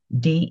Deals,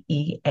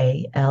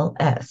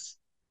 Deals.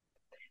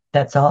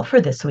 That's all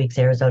for this week's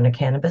Arizona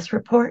Cannabis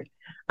Report.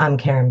 I'm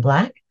Karen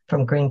Black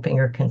from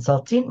Greenfinger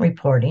Consulting,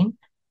 reporting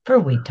for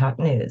Weed Talk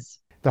News.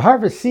 The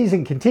harvest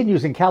season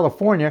continues in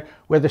California,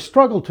 where the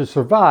struggle to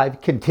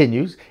survive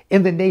continues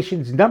in the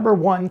nation's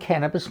 #1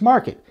 cannabis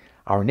market.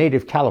 Our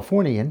native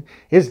Californian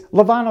is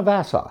Lavana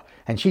Vasa,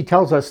 and she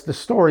tells us the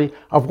story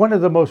of one of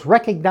the most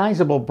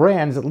recognizable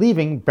brands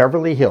leaving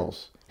Beverly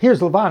Hills. Here's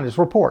Lavana's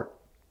report.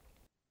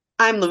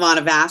 I'm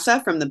Lavana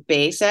Vasa from the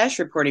Bay Sesh,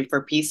 reporting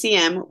for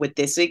PCM with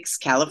this week's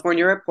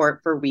California Report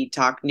for Weed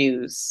Talk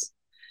News.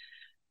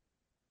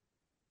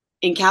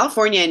 In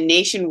California and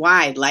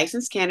nationwide,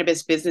 licensed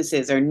cannabis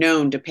businesses are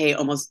known to pay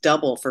almost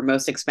double for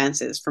most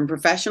expenses, from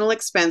professional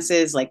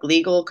expenses like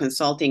legal,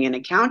 consulting, and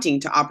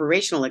accounting to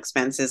operational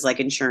expenses like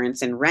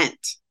insurance and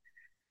rent.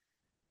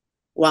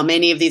 While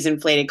many of these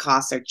inflated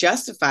costs are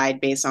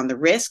justified based on the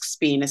risks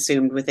being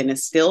assumed within a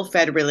still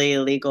federally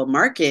illegal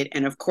market,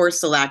 and of course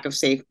the lack of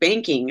safe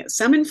banking,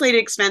 some inflated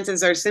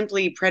expenses are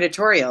simply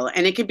predatory,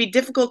 and it can be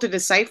difficult to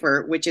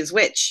decipher which is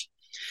which.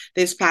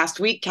 This past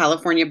week,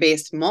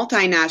 California-based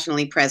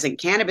multinationally present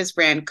cannabis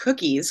brand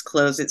Cookies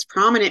closed its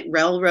prominent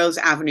Melrose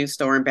Avenue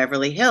store in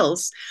Beverly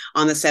Hills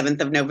on the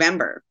 7th of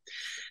November.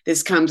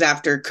 This comes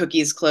after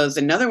Cookies closed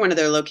another one of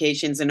their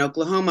locations in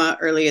Oklahoma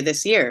earlier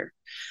this year.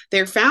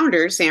 Their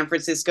founder, San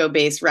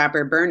Francisco-based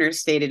rapper Burner,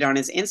 stated on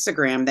his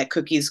Instagram that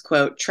Cookies,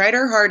 quote, "tried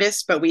our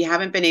hardest, but we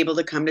haven't been able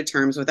to come to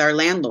terms with our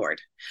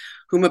landlord,"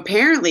 whom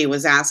apparently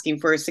was asking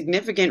for a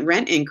significant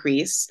rent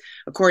increase,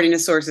 according to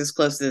sources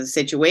close to the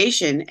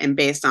situation and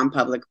based on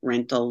public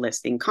rental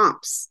listing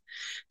comps.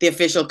 The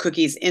official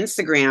Cookies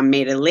Instagram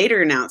made a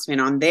later announcement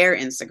on their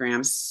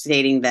Instagram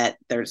stating that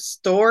their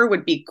store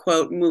would be,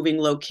 quote, moving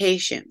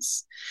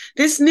locations.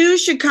 This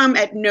news should come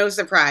at no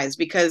surprise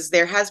because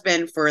there has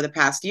been for the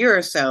past year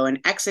or so an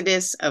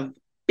exodus of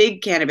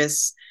big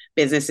cannabis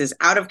businesses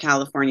out of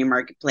California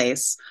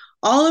marketplace,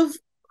 all of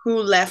who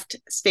left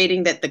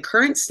stating that the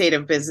current state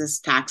of business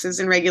taxes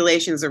and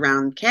regulations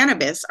around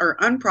cannabis are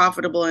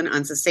unprofitable and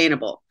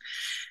unsustainable.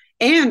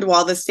 And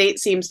while the state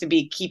seems to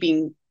be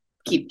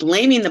keep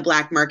blaming the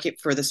black market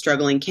for the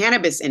struggling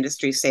cannabis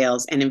industry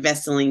sales and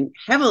investing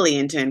heavily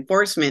into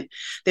enforcement,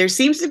 there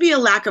seems to be a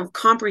lack of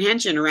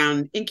comprehension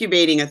around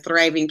incubating a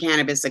thriving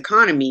cannabis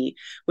economy,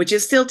 which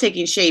is still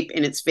taking shape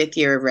in its 5th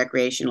year of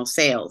recreational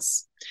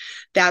sales.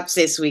 That's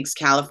this week's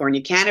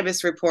California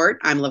Cannabis Report.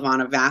 I'm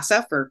LaVonna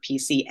Vassa for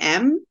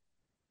PCM,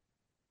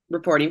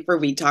 reporting for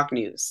Weed Talk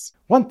News.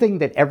 One thing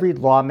that every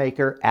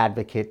lawmaker,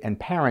 advocate, and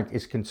parent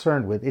is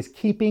concerned with is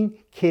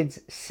keeping kids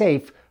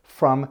safe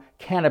from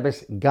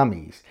cannabis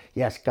gummies.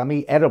 Yes,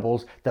 gummy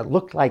edibles that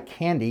look like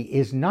candy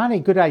is not a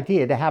good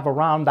idea to have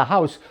around the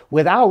house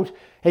without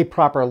a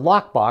proper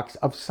lockbox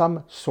of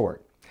some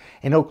sort.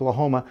 In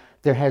Oklahoma,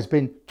 there has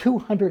been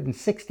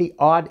 260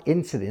 odd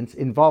incidents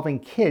involving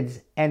kids,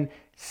 and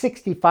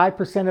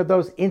 65% of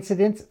those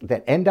incidents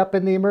that end up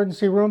in the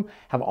emergency room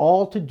have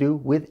all to do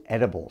with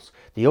edibles.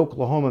 The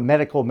Oklahoma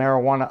Medical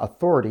Marijuana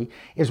Authority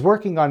is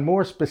working on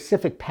more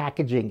specific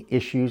packaging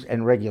issues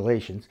and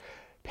regulations,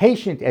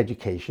 patient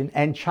education,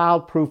 and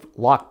child-proof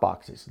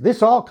lockboxes.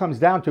 This all comes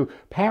down to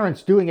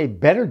parents doing a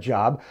better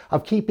job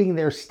of keeping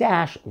their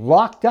stash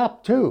locked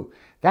up too.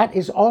 That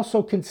is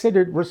also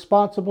considered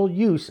responsible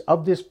use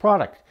of this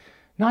product,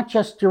 not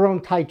just your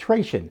own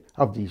titration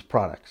of these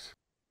products.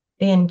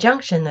 The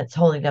injunction that's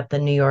holding up the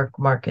New York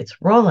market's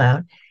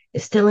rollout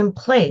is still in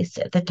place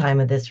at the time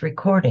of this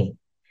recording.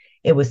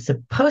 It was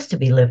supposed to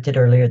be lifted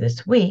earlier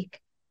this week,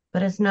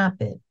 but has not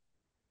been.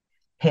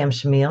 Pam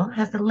Schmiel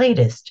has the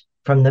latest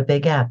from the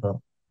Big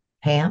Apple.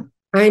 Pam?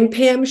 I'm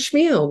Pam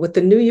Schmiel with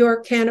the New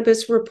York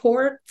Cannabis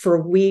Report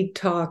for Weed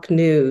Talk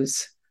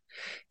News.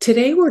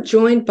 Today we're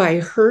joined by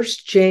Hirsch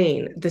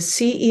Jain, the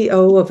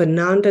CEO of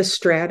Ananda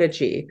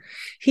Strategy.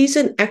 He's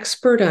an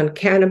expert on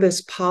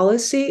cannabis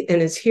policy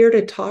and is here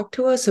to talk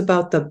to us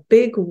about the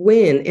big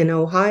win in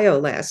Ohio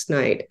last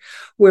night,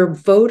 where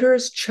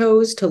voters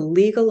chose to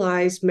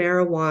legalize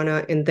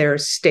marijuana in their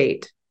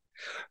state.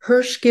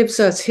 Hirsch gives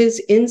us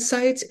his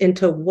insights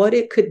into what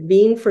it could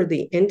mean for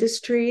the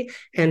industry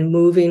and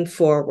moving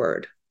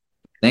forward.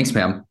 Thanks,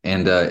 Pam.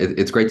 And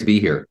it's great to be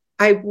here.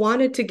 I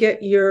wanted to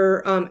get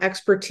your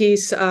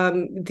expertise.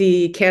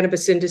 The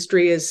cannabis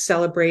industry is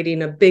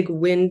celebrating a big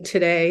win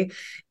today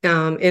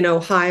in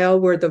Ohio,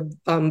 where the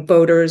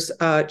voters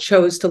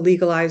chose to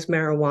legalize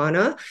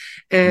marijuana.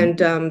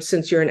 And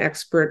since you're an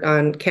expert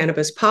on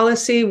cannabis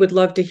policy, would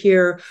love to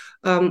hear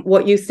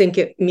what you think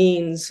it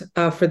means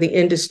for the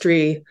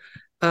industry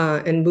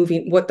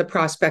and what the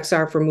prospects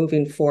are for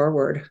moving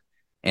forward.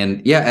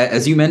 And yeah,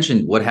 as you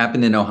mentioned, what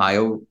happened in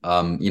Ohio,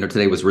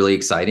 today was really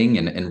exciting.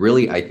 And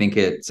really, I think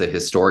it's a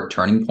historic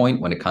turning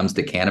point when it comes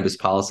to cannabis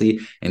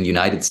policy in the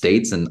United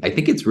States. And I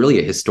think it's really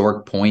a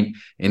historic point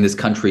in this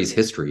country's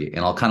history.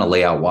 And I'll kind of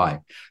lay out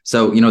why.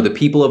 So, the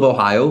people of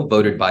Ohio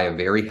voted by a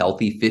very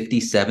healthy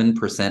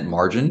 57%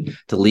 margin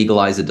to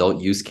legalize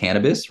adult use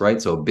cannabis,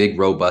 right? So a big,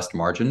 robust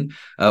margin.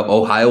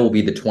 Ohio will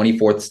be the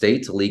 24th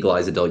state to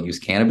legalize adult use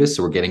cannabis.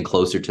 So we're getting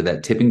closer to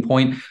that tipping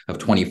point of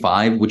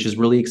 25, which is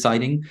really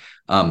exciting.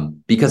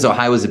 Because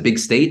Ohio is a big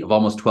state of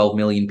almost 12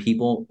 million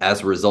people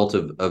as a result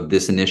of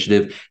this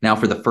initiative. Now,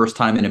 for the first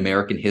time in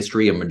American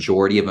history, a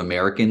majority of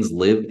Americans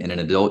live in an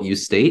adult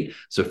use state.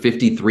 So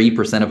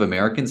 53% of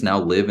Americans now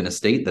live in a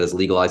state that has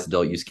legalized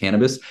adult use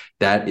cannabis.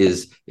 That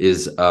is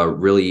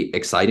really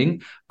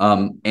exciting.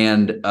 Ohio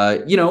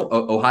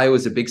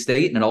is a big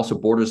state, and it also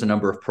borders a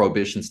number of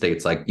prohibition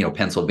states like,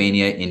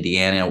 Pennsylvania,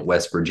 Indiana,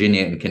 West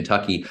Virginia, and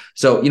Kentucky.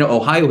 So,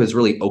 Ohio has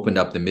really opened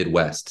up the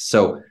Midwest.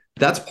 So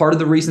that's part of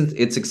the reason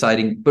it's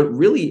exciting. But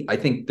really, I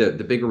think the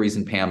bigger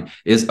reason, Pam,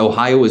 is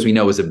Ohio, as we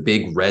know, is a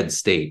big red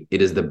state. It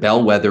is the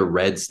bellwether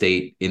red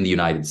state in the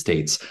United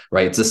States,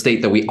 right? It's a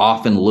state that we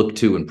often look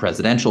to in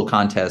presidential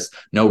contests.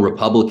 No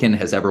Republican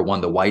has ever won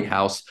the White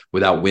House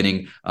without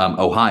winning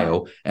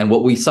Ohio. And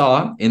what we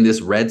saw in this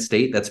red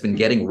state that's been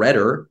getting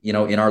redder,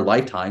 in our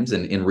lifetimes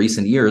and in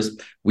recent years,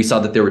 we saw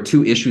that there were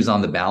two issues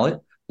on the ballot.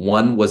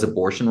 One was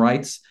abortion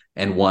rights,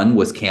 and one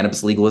was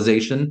cannabis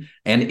legalization.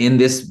 And in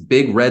this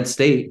big red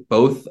state,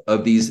 both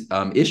of these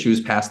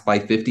issues passed by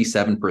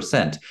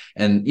 57%.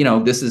 And,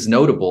 this is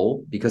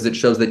notable because it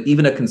shows that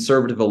even a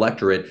conservative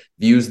electorate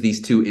views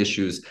these two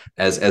issues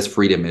as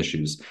freedom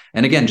issues.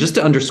 And again, just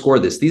to underscore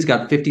this, these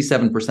got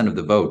 57% of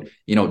the vote.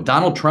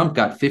 Donald Trump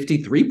got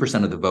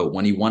 53% of the vote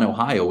when he won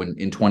Ohio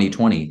in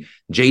 2020.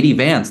 J.D.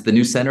 Vance, the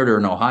new senator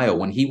in Ohio,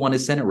 when he won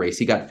his Senate race,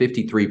 he got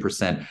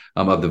 53%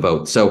 of the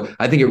vote. So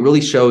I think it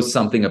really shows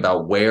something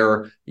about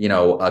where,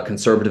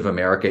 conservative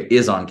America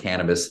is on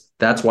cannabis.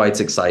 That's why it's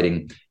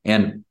exciting.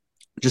 And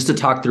just to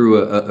talk through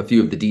a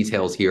few of the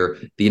details here,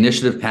 the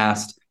initiative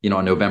passed,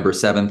 on November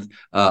 7th.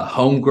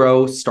 Home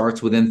grow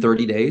starts within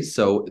 30 days.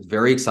 So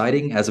very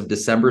exciting. As of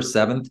December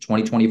 7th,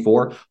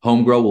 2024,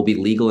 home grow will be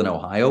legal in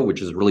Ohio,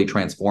 which is really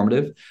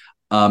transformative.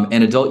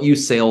 And adult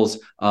use sales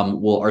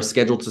are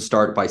scheduled to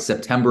start by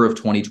September of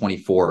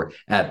 2024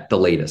 at the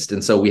latest.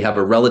 And so we have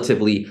a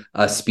relatively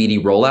speedy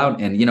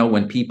rollout. And,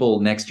 when people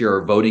next year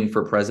are voting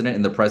for president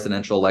in the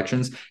presidential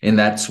elections in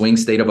that swing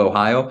state of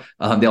Ohio,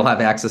 they'll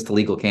have access to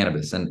legal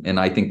cannabis. And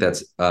I think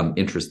that's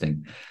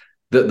interesting.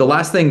 The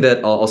last thing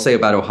that I'll say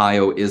about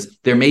Ohio is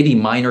there may be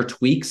minor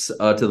tweaks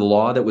to the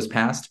law that was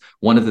passed.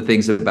 One of the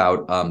things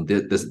about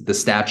the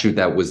statute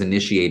that was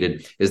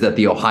initiated is that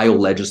the Ohio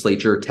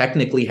legislature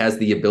technically has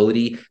the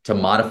ability to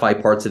modify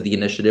parts of the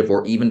initiative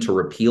or even to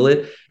repeal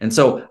it. And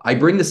so I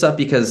bring this up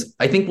because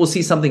I think we'll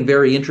see something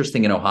very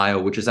interesting in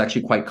Ohio, which is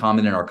actually quite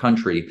common in our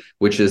country,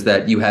 which is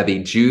that you have a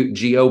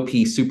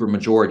GOP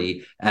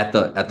supermajority at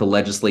the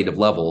legislative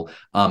level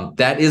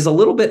that is a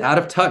little bit out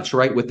of touch,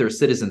 right, with their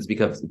citizens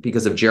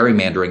because of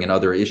gerrymandering and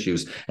other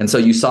issues. And so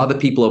you saw the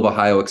people of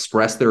Ohio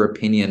express their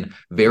opinion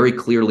very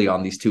clearly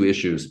on these two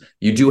issues.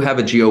 You do have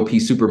a GOP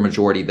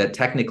supermajority that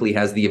technically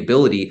has the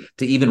ability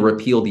to even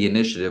repeal the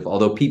initiative,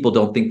 although people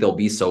don't think they'll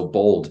be so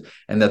bold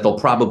and that they'll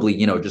probably,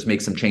 just make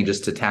some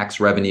changes to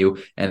tax revenue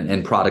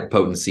and product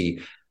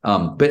potency.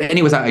 But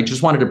anyways, I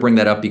just wanted to bring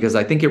that up because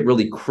I think it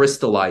really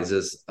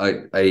crystallizes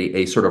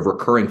a sort of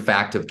recurring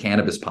fact of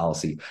cannabis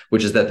policy,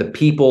 which is that the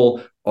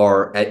people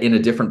are in a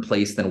different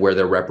place than where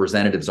their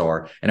representatives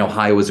are. And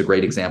Ohio is a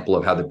great example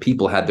of how the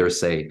people had their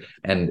say.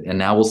 And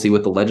now we'll see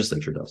what the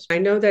legislature does. I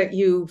know that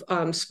you've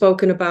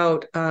spoken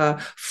about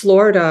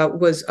Florida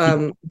was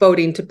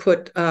voting to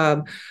put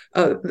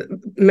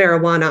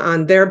marijuana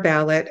on their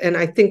ballot. And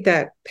I think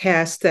that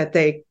passed that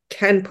they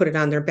can put it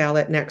on their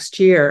ballot next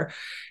year.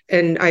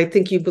 And I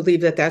think you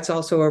believe that that's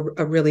also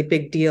a really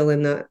big deal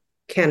in the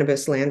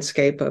cannabis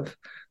landscape of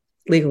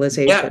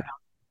legalization. Yeah.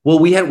 Well,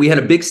 we had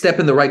a big step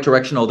in the right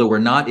direction, although we're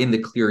not in the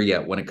clear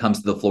yet when it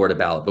comes to the Florida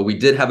ballot. But we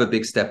did have a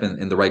big step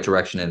in the right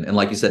direction. And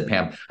like you said,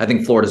 Pam, I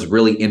think Florida is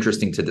really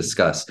interesting to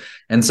discuss.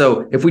 And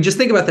so if we just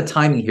think about the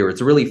timing here,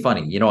 it's really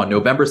funny. On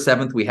November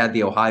 7th, we had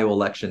the Ohio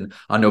election.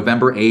 On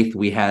November 8th,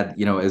 we had,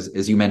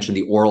 as you mentioned,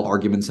 the oral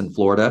arguments in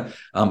Florida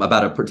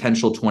about a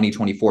potential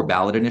 2024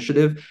 ballot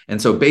initiative.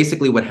 And so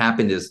basically what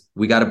happened is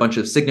we got a bunch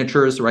of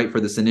signatures, right,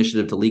 for this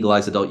initiative to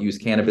legalize adult use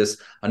cannabis.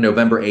 On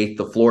November 8th,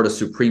 the Florida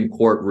Supreme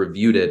Court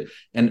reviewed it.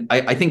 And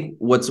I think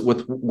what's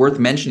worth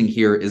mentioning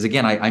here is,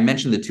 again, I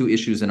mentioned the two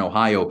issues in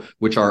Ohio,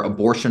 which are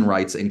abortion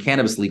rights and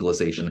cannabis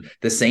legalization.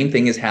 The same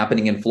thing is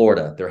happening in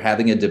Florida. They're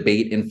having a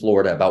debate in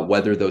Florida about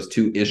whether those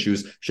two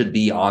issues should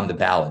be on the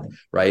ballot,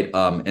 right?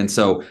 And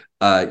so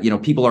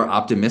people are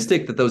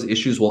optimistic that those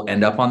issues will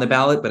end up on the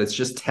ballot, but it's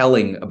just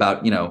telling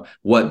about,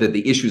 what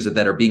the issues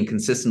that are being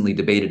consistently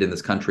debated in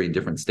this country in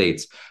different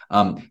states.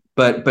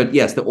 But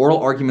yes, the oral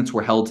arguments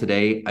were held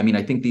today. I mean,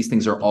 I think these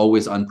things are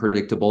always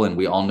unpredictable, and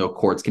we all know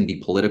courts can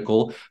be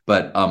political,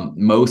 but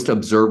most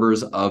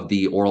observers of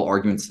the oral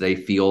arguments today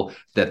feel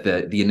that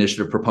the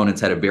initiative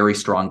proponents had a very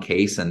strong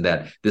case and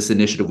that this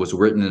initiative was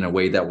written in a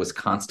way that was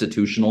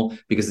constitutional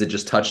because it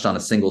just touched on a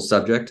single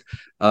subject.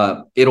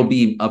 It'll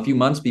be a few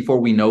months before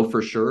we know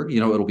for sure.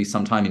 It'll be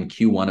sometime in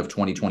Q1 of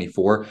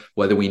 2024,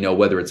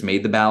 whether it's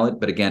made the ballot.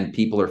 But again,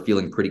 people are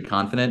feeling pretty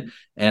confident.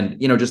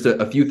 And, just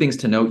a few things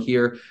to note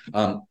here.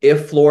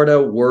 If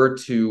Florida were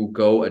to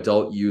go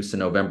adult use in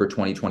November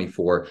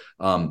 2024,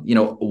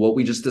 what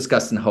we just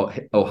discussed in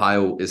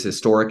Ohio is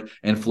historic,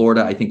 and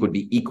Florida, I think, would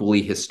be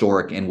equally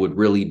historic and would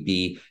really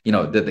be,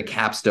 the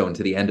capstone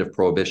to the end of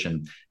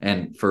prohibition.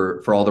 And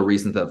for all the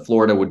reasons that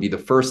Florida would be the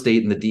first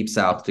state in the Deep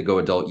South to go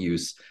adult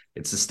use.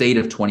 It's a state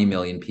of 20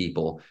 million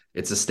people.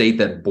 It's a state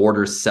that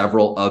borders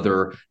several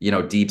other,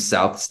 deep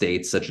South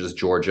states such as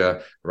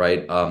Georgia,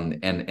 right,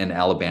 and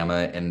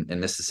Alabama and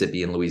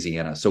Mississippi and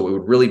Louisiana. So it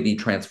would really be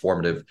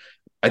transformative.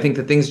 I think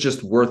the things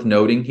just worth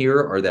noting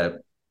here are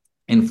that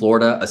in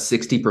Florida, a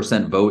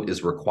 60% vote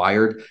is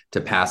required to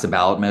pass a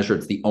ballot measure.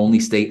 It's the only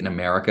state in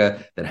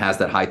America that has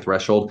that high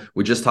threshold.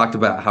 We just talked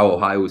about how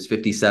Ohio is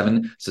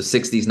 57, so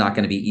 60 is not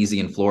going to be easy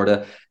in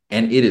Florida.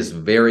 And it is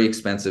very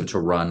expensive to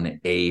run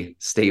a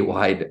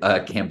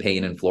statewide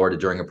campaign in Florida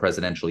during a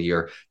presidential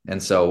year.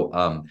 And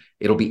so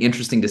it'll be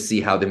interesting to see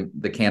how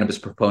the cannabis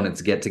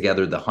proponents get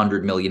together the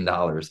 $100 million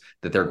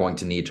that they're going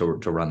to need to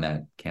run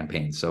that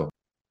campaign. So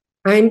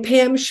I'm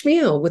Pam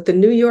Schmiel with the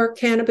New York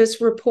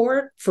Cannabis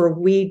Report for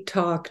Weed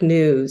Talk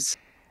News.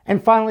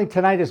 And finally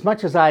tonight, as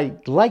much as I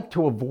like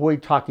to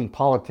avoid talking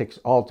politics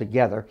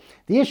altogether,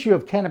 the issue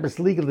of cannabis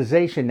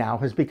legalization now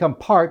has become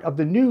part of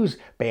the news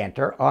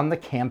banter on the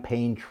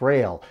campaign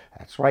trail.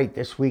 That's right,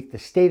 this week the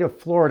state of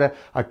Florida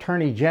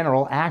Attorney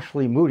General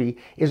Ashley Moody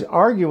is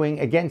arguing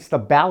against the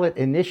ballot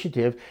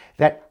initiative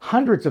that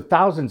hundreds of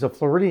thousands of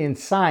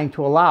Floridians signed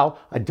to allow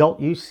adult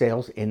use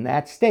sales in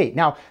that state.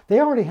 Now, they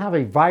already have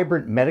a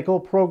vibrant medical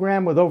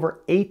program with over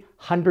 800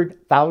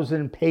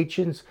 100,000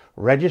 patients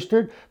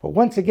registered. But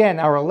once again,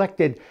 our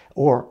elected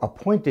or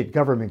appointed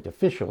government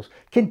officials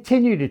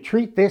continue to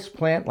treat this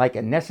plant like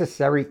a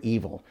necessary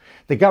evil.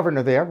 The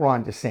governor there,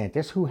 Ron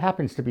DeSantis, who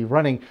happens to be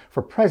running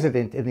for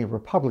president in the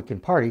Republican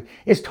Party,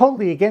 is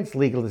totally against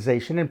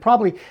legalization and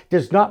probably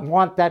does not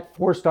want that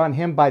forced on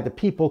him by the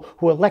people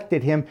who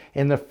elected him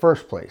in the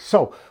first place.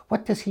 So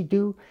what does he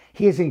do?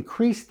 He has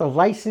increased the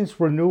license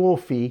renewal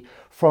fee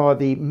for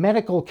the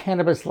medical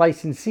cannabis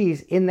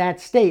licensees in that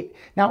state.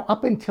 Now,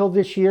 up until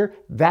this year,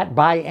 that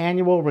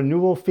biannual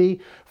renewal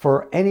fee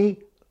for any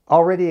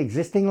already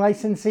existing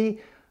licensee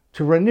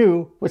to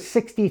renew was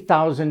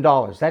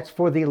 $60,000. That's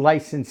for the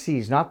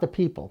licensees, not the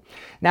people.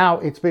 Now,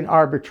 it's been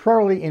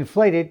arbitrarily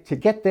inflated to,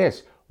 get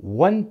this,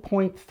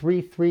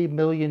 $1.33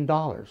 million.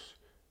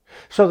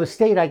 So the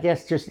state, I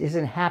guess, just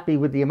isn't happy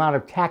with the amount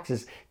of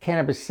taxes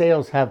cannabis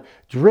sales have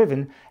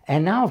driven.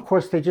 And now, of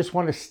course, they just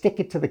want to stick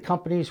it to the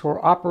companies who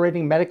are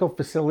operating medical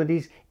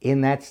facilities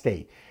in that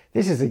state.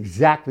 This is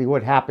exactly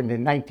what happened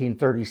in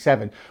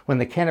 1937 when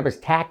the Cannabis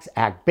Tax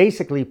Act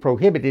basically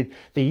prohibited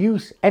the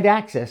use and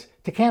access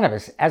to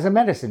cannabis as a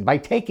medicine by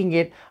taking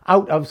it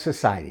out of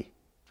society.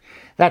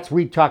 That's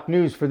Weed Talk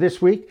News for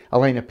this week.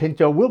 Elena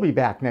Pinto will be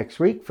back next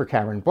week. For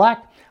Karen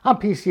Black, I'm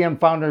PCM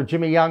founder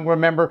Jimmy Young.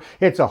 Remember,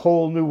 it's a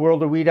whole new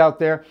world of weed out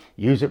there.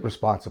 Use it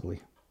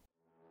responsibly.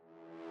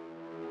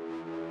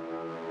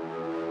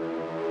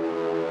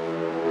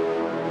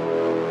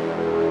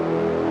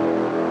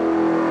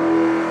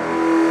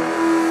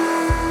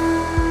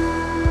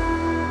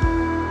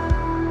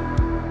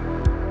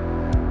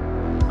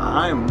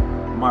 I'm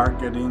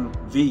marketing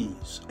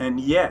these, and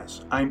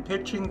yes, I'm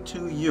pitching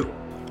to you.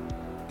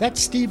 That's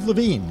Steve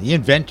Levine, the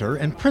inventor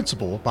and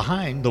principal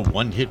behind the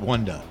One Hit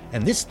Wonder.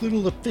 And this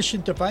little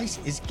efficient device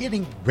is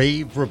getting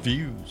rave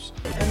reviews.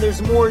 And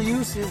there's more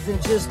uses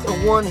than just a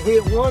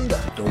one-hit wonder.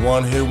 The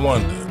One Hit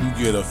Wonder,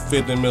 you get a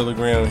 50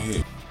 milligram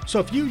hit. So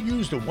if you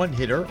used a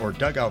one-hitter or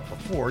dug out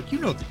before, you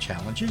know the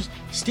challenges.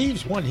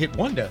 Steve's One Hit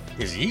Wonder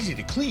is easy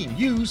to clean,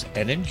 use,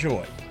 and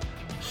enjoy.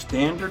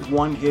 Standard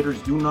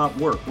one-hitters do not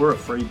work. We're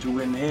afraid to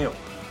inhale.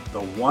 The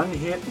One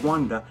Hit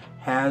Wonder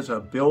has a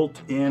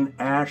built-in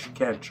ash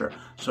catcher.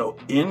 So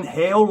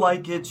inhale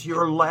like it's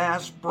your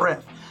last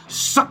breath.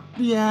 Suck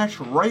the ash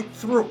right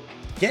through.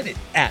 Get it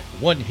at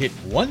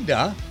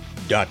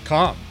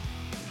onehitwonder.com.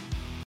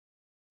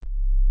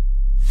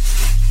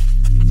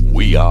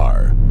 We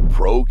are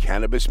Pro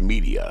Cannabis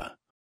Media.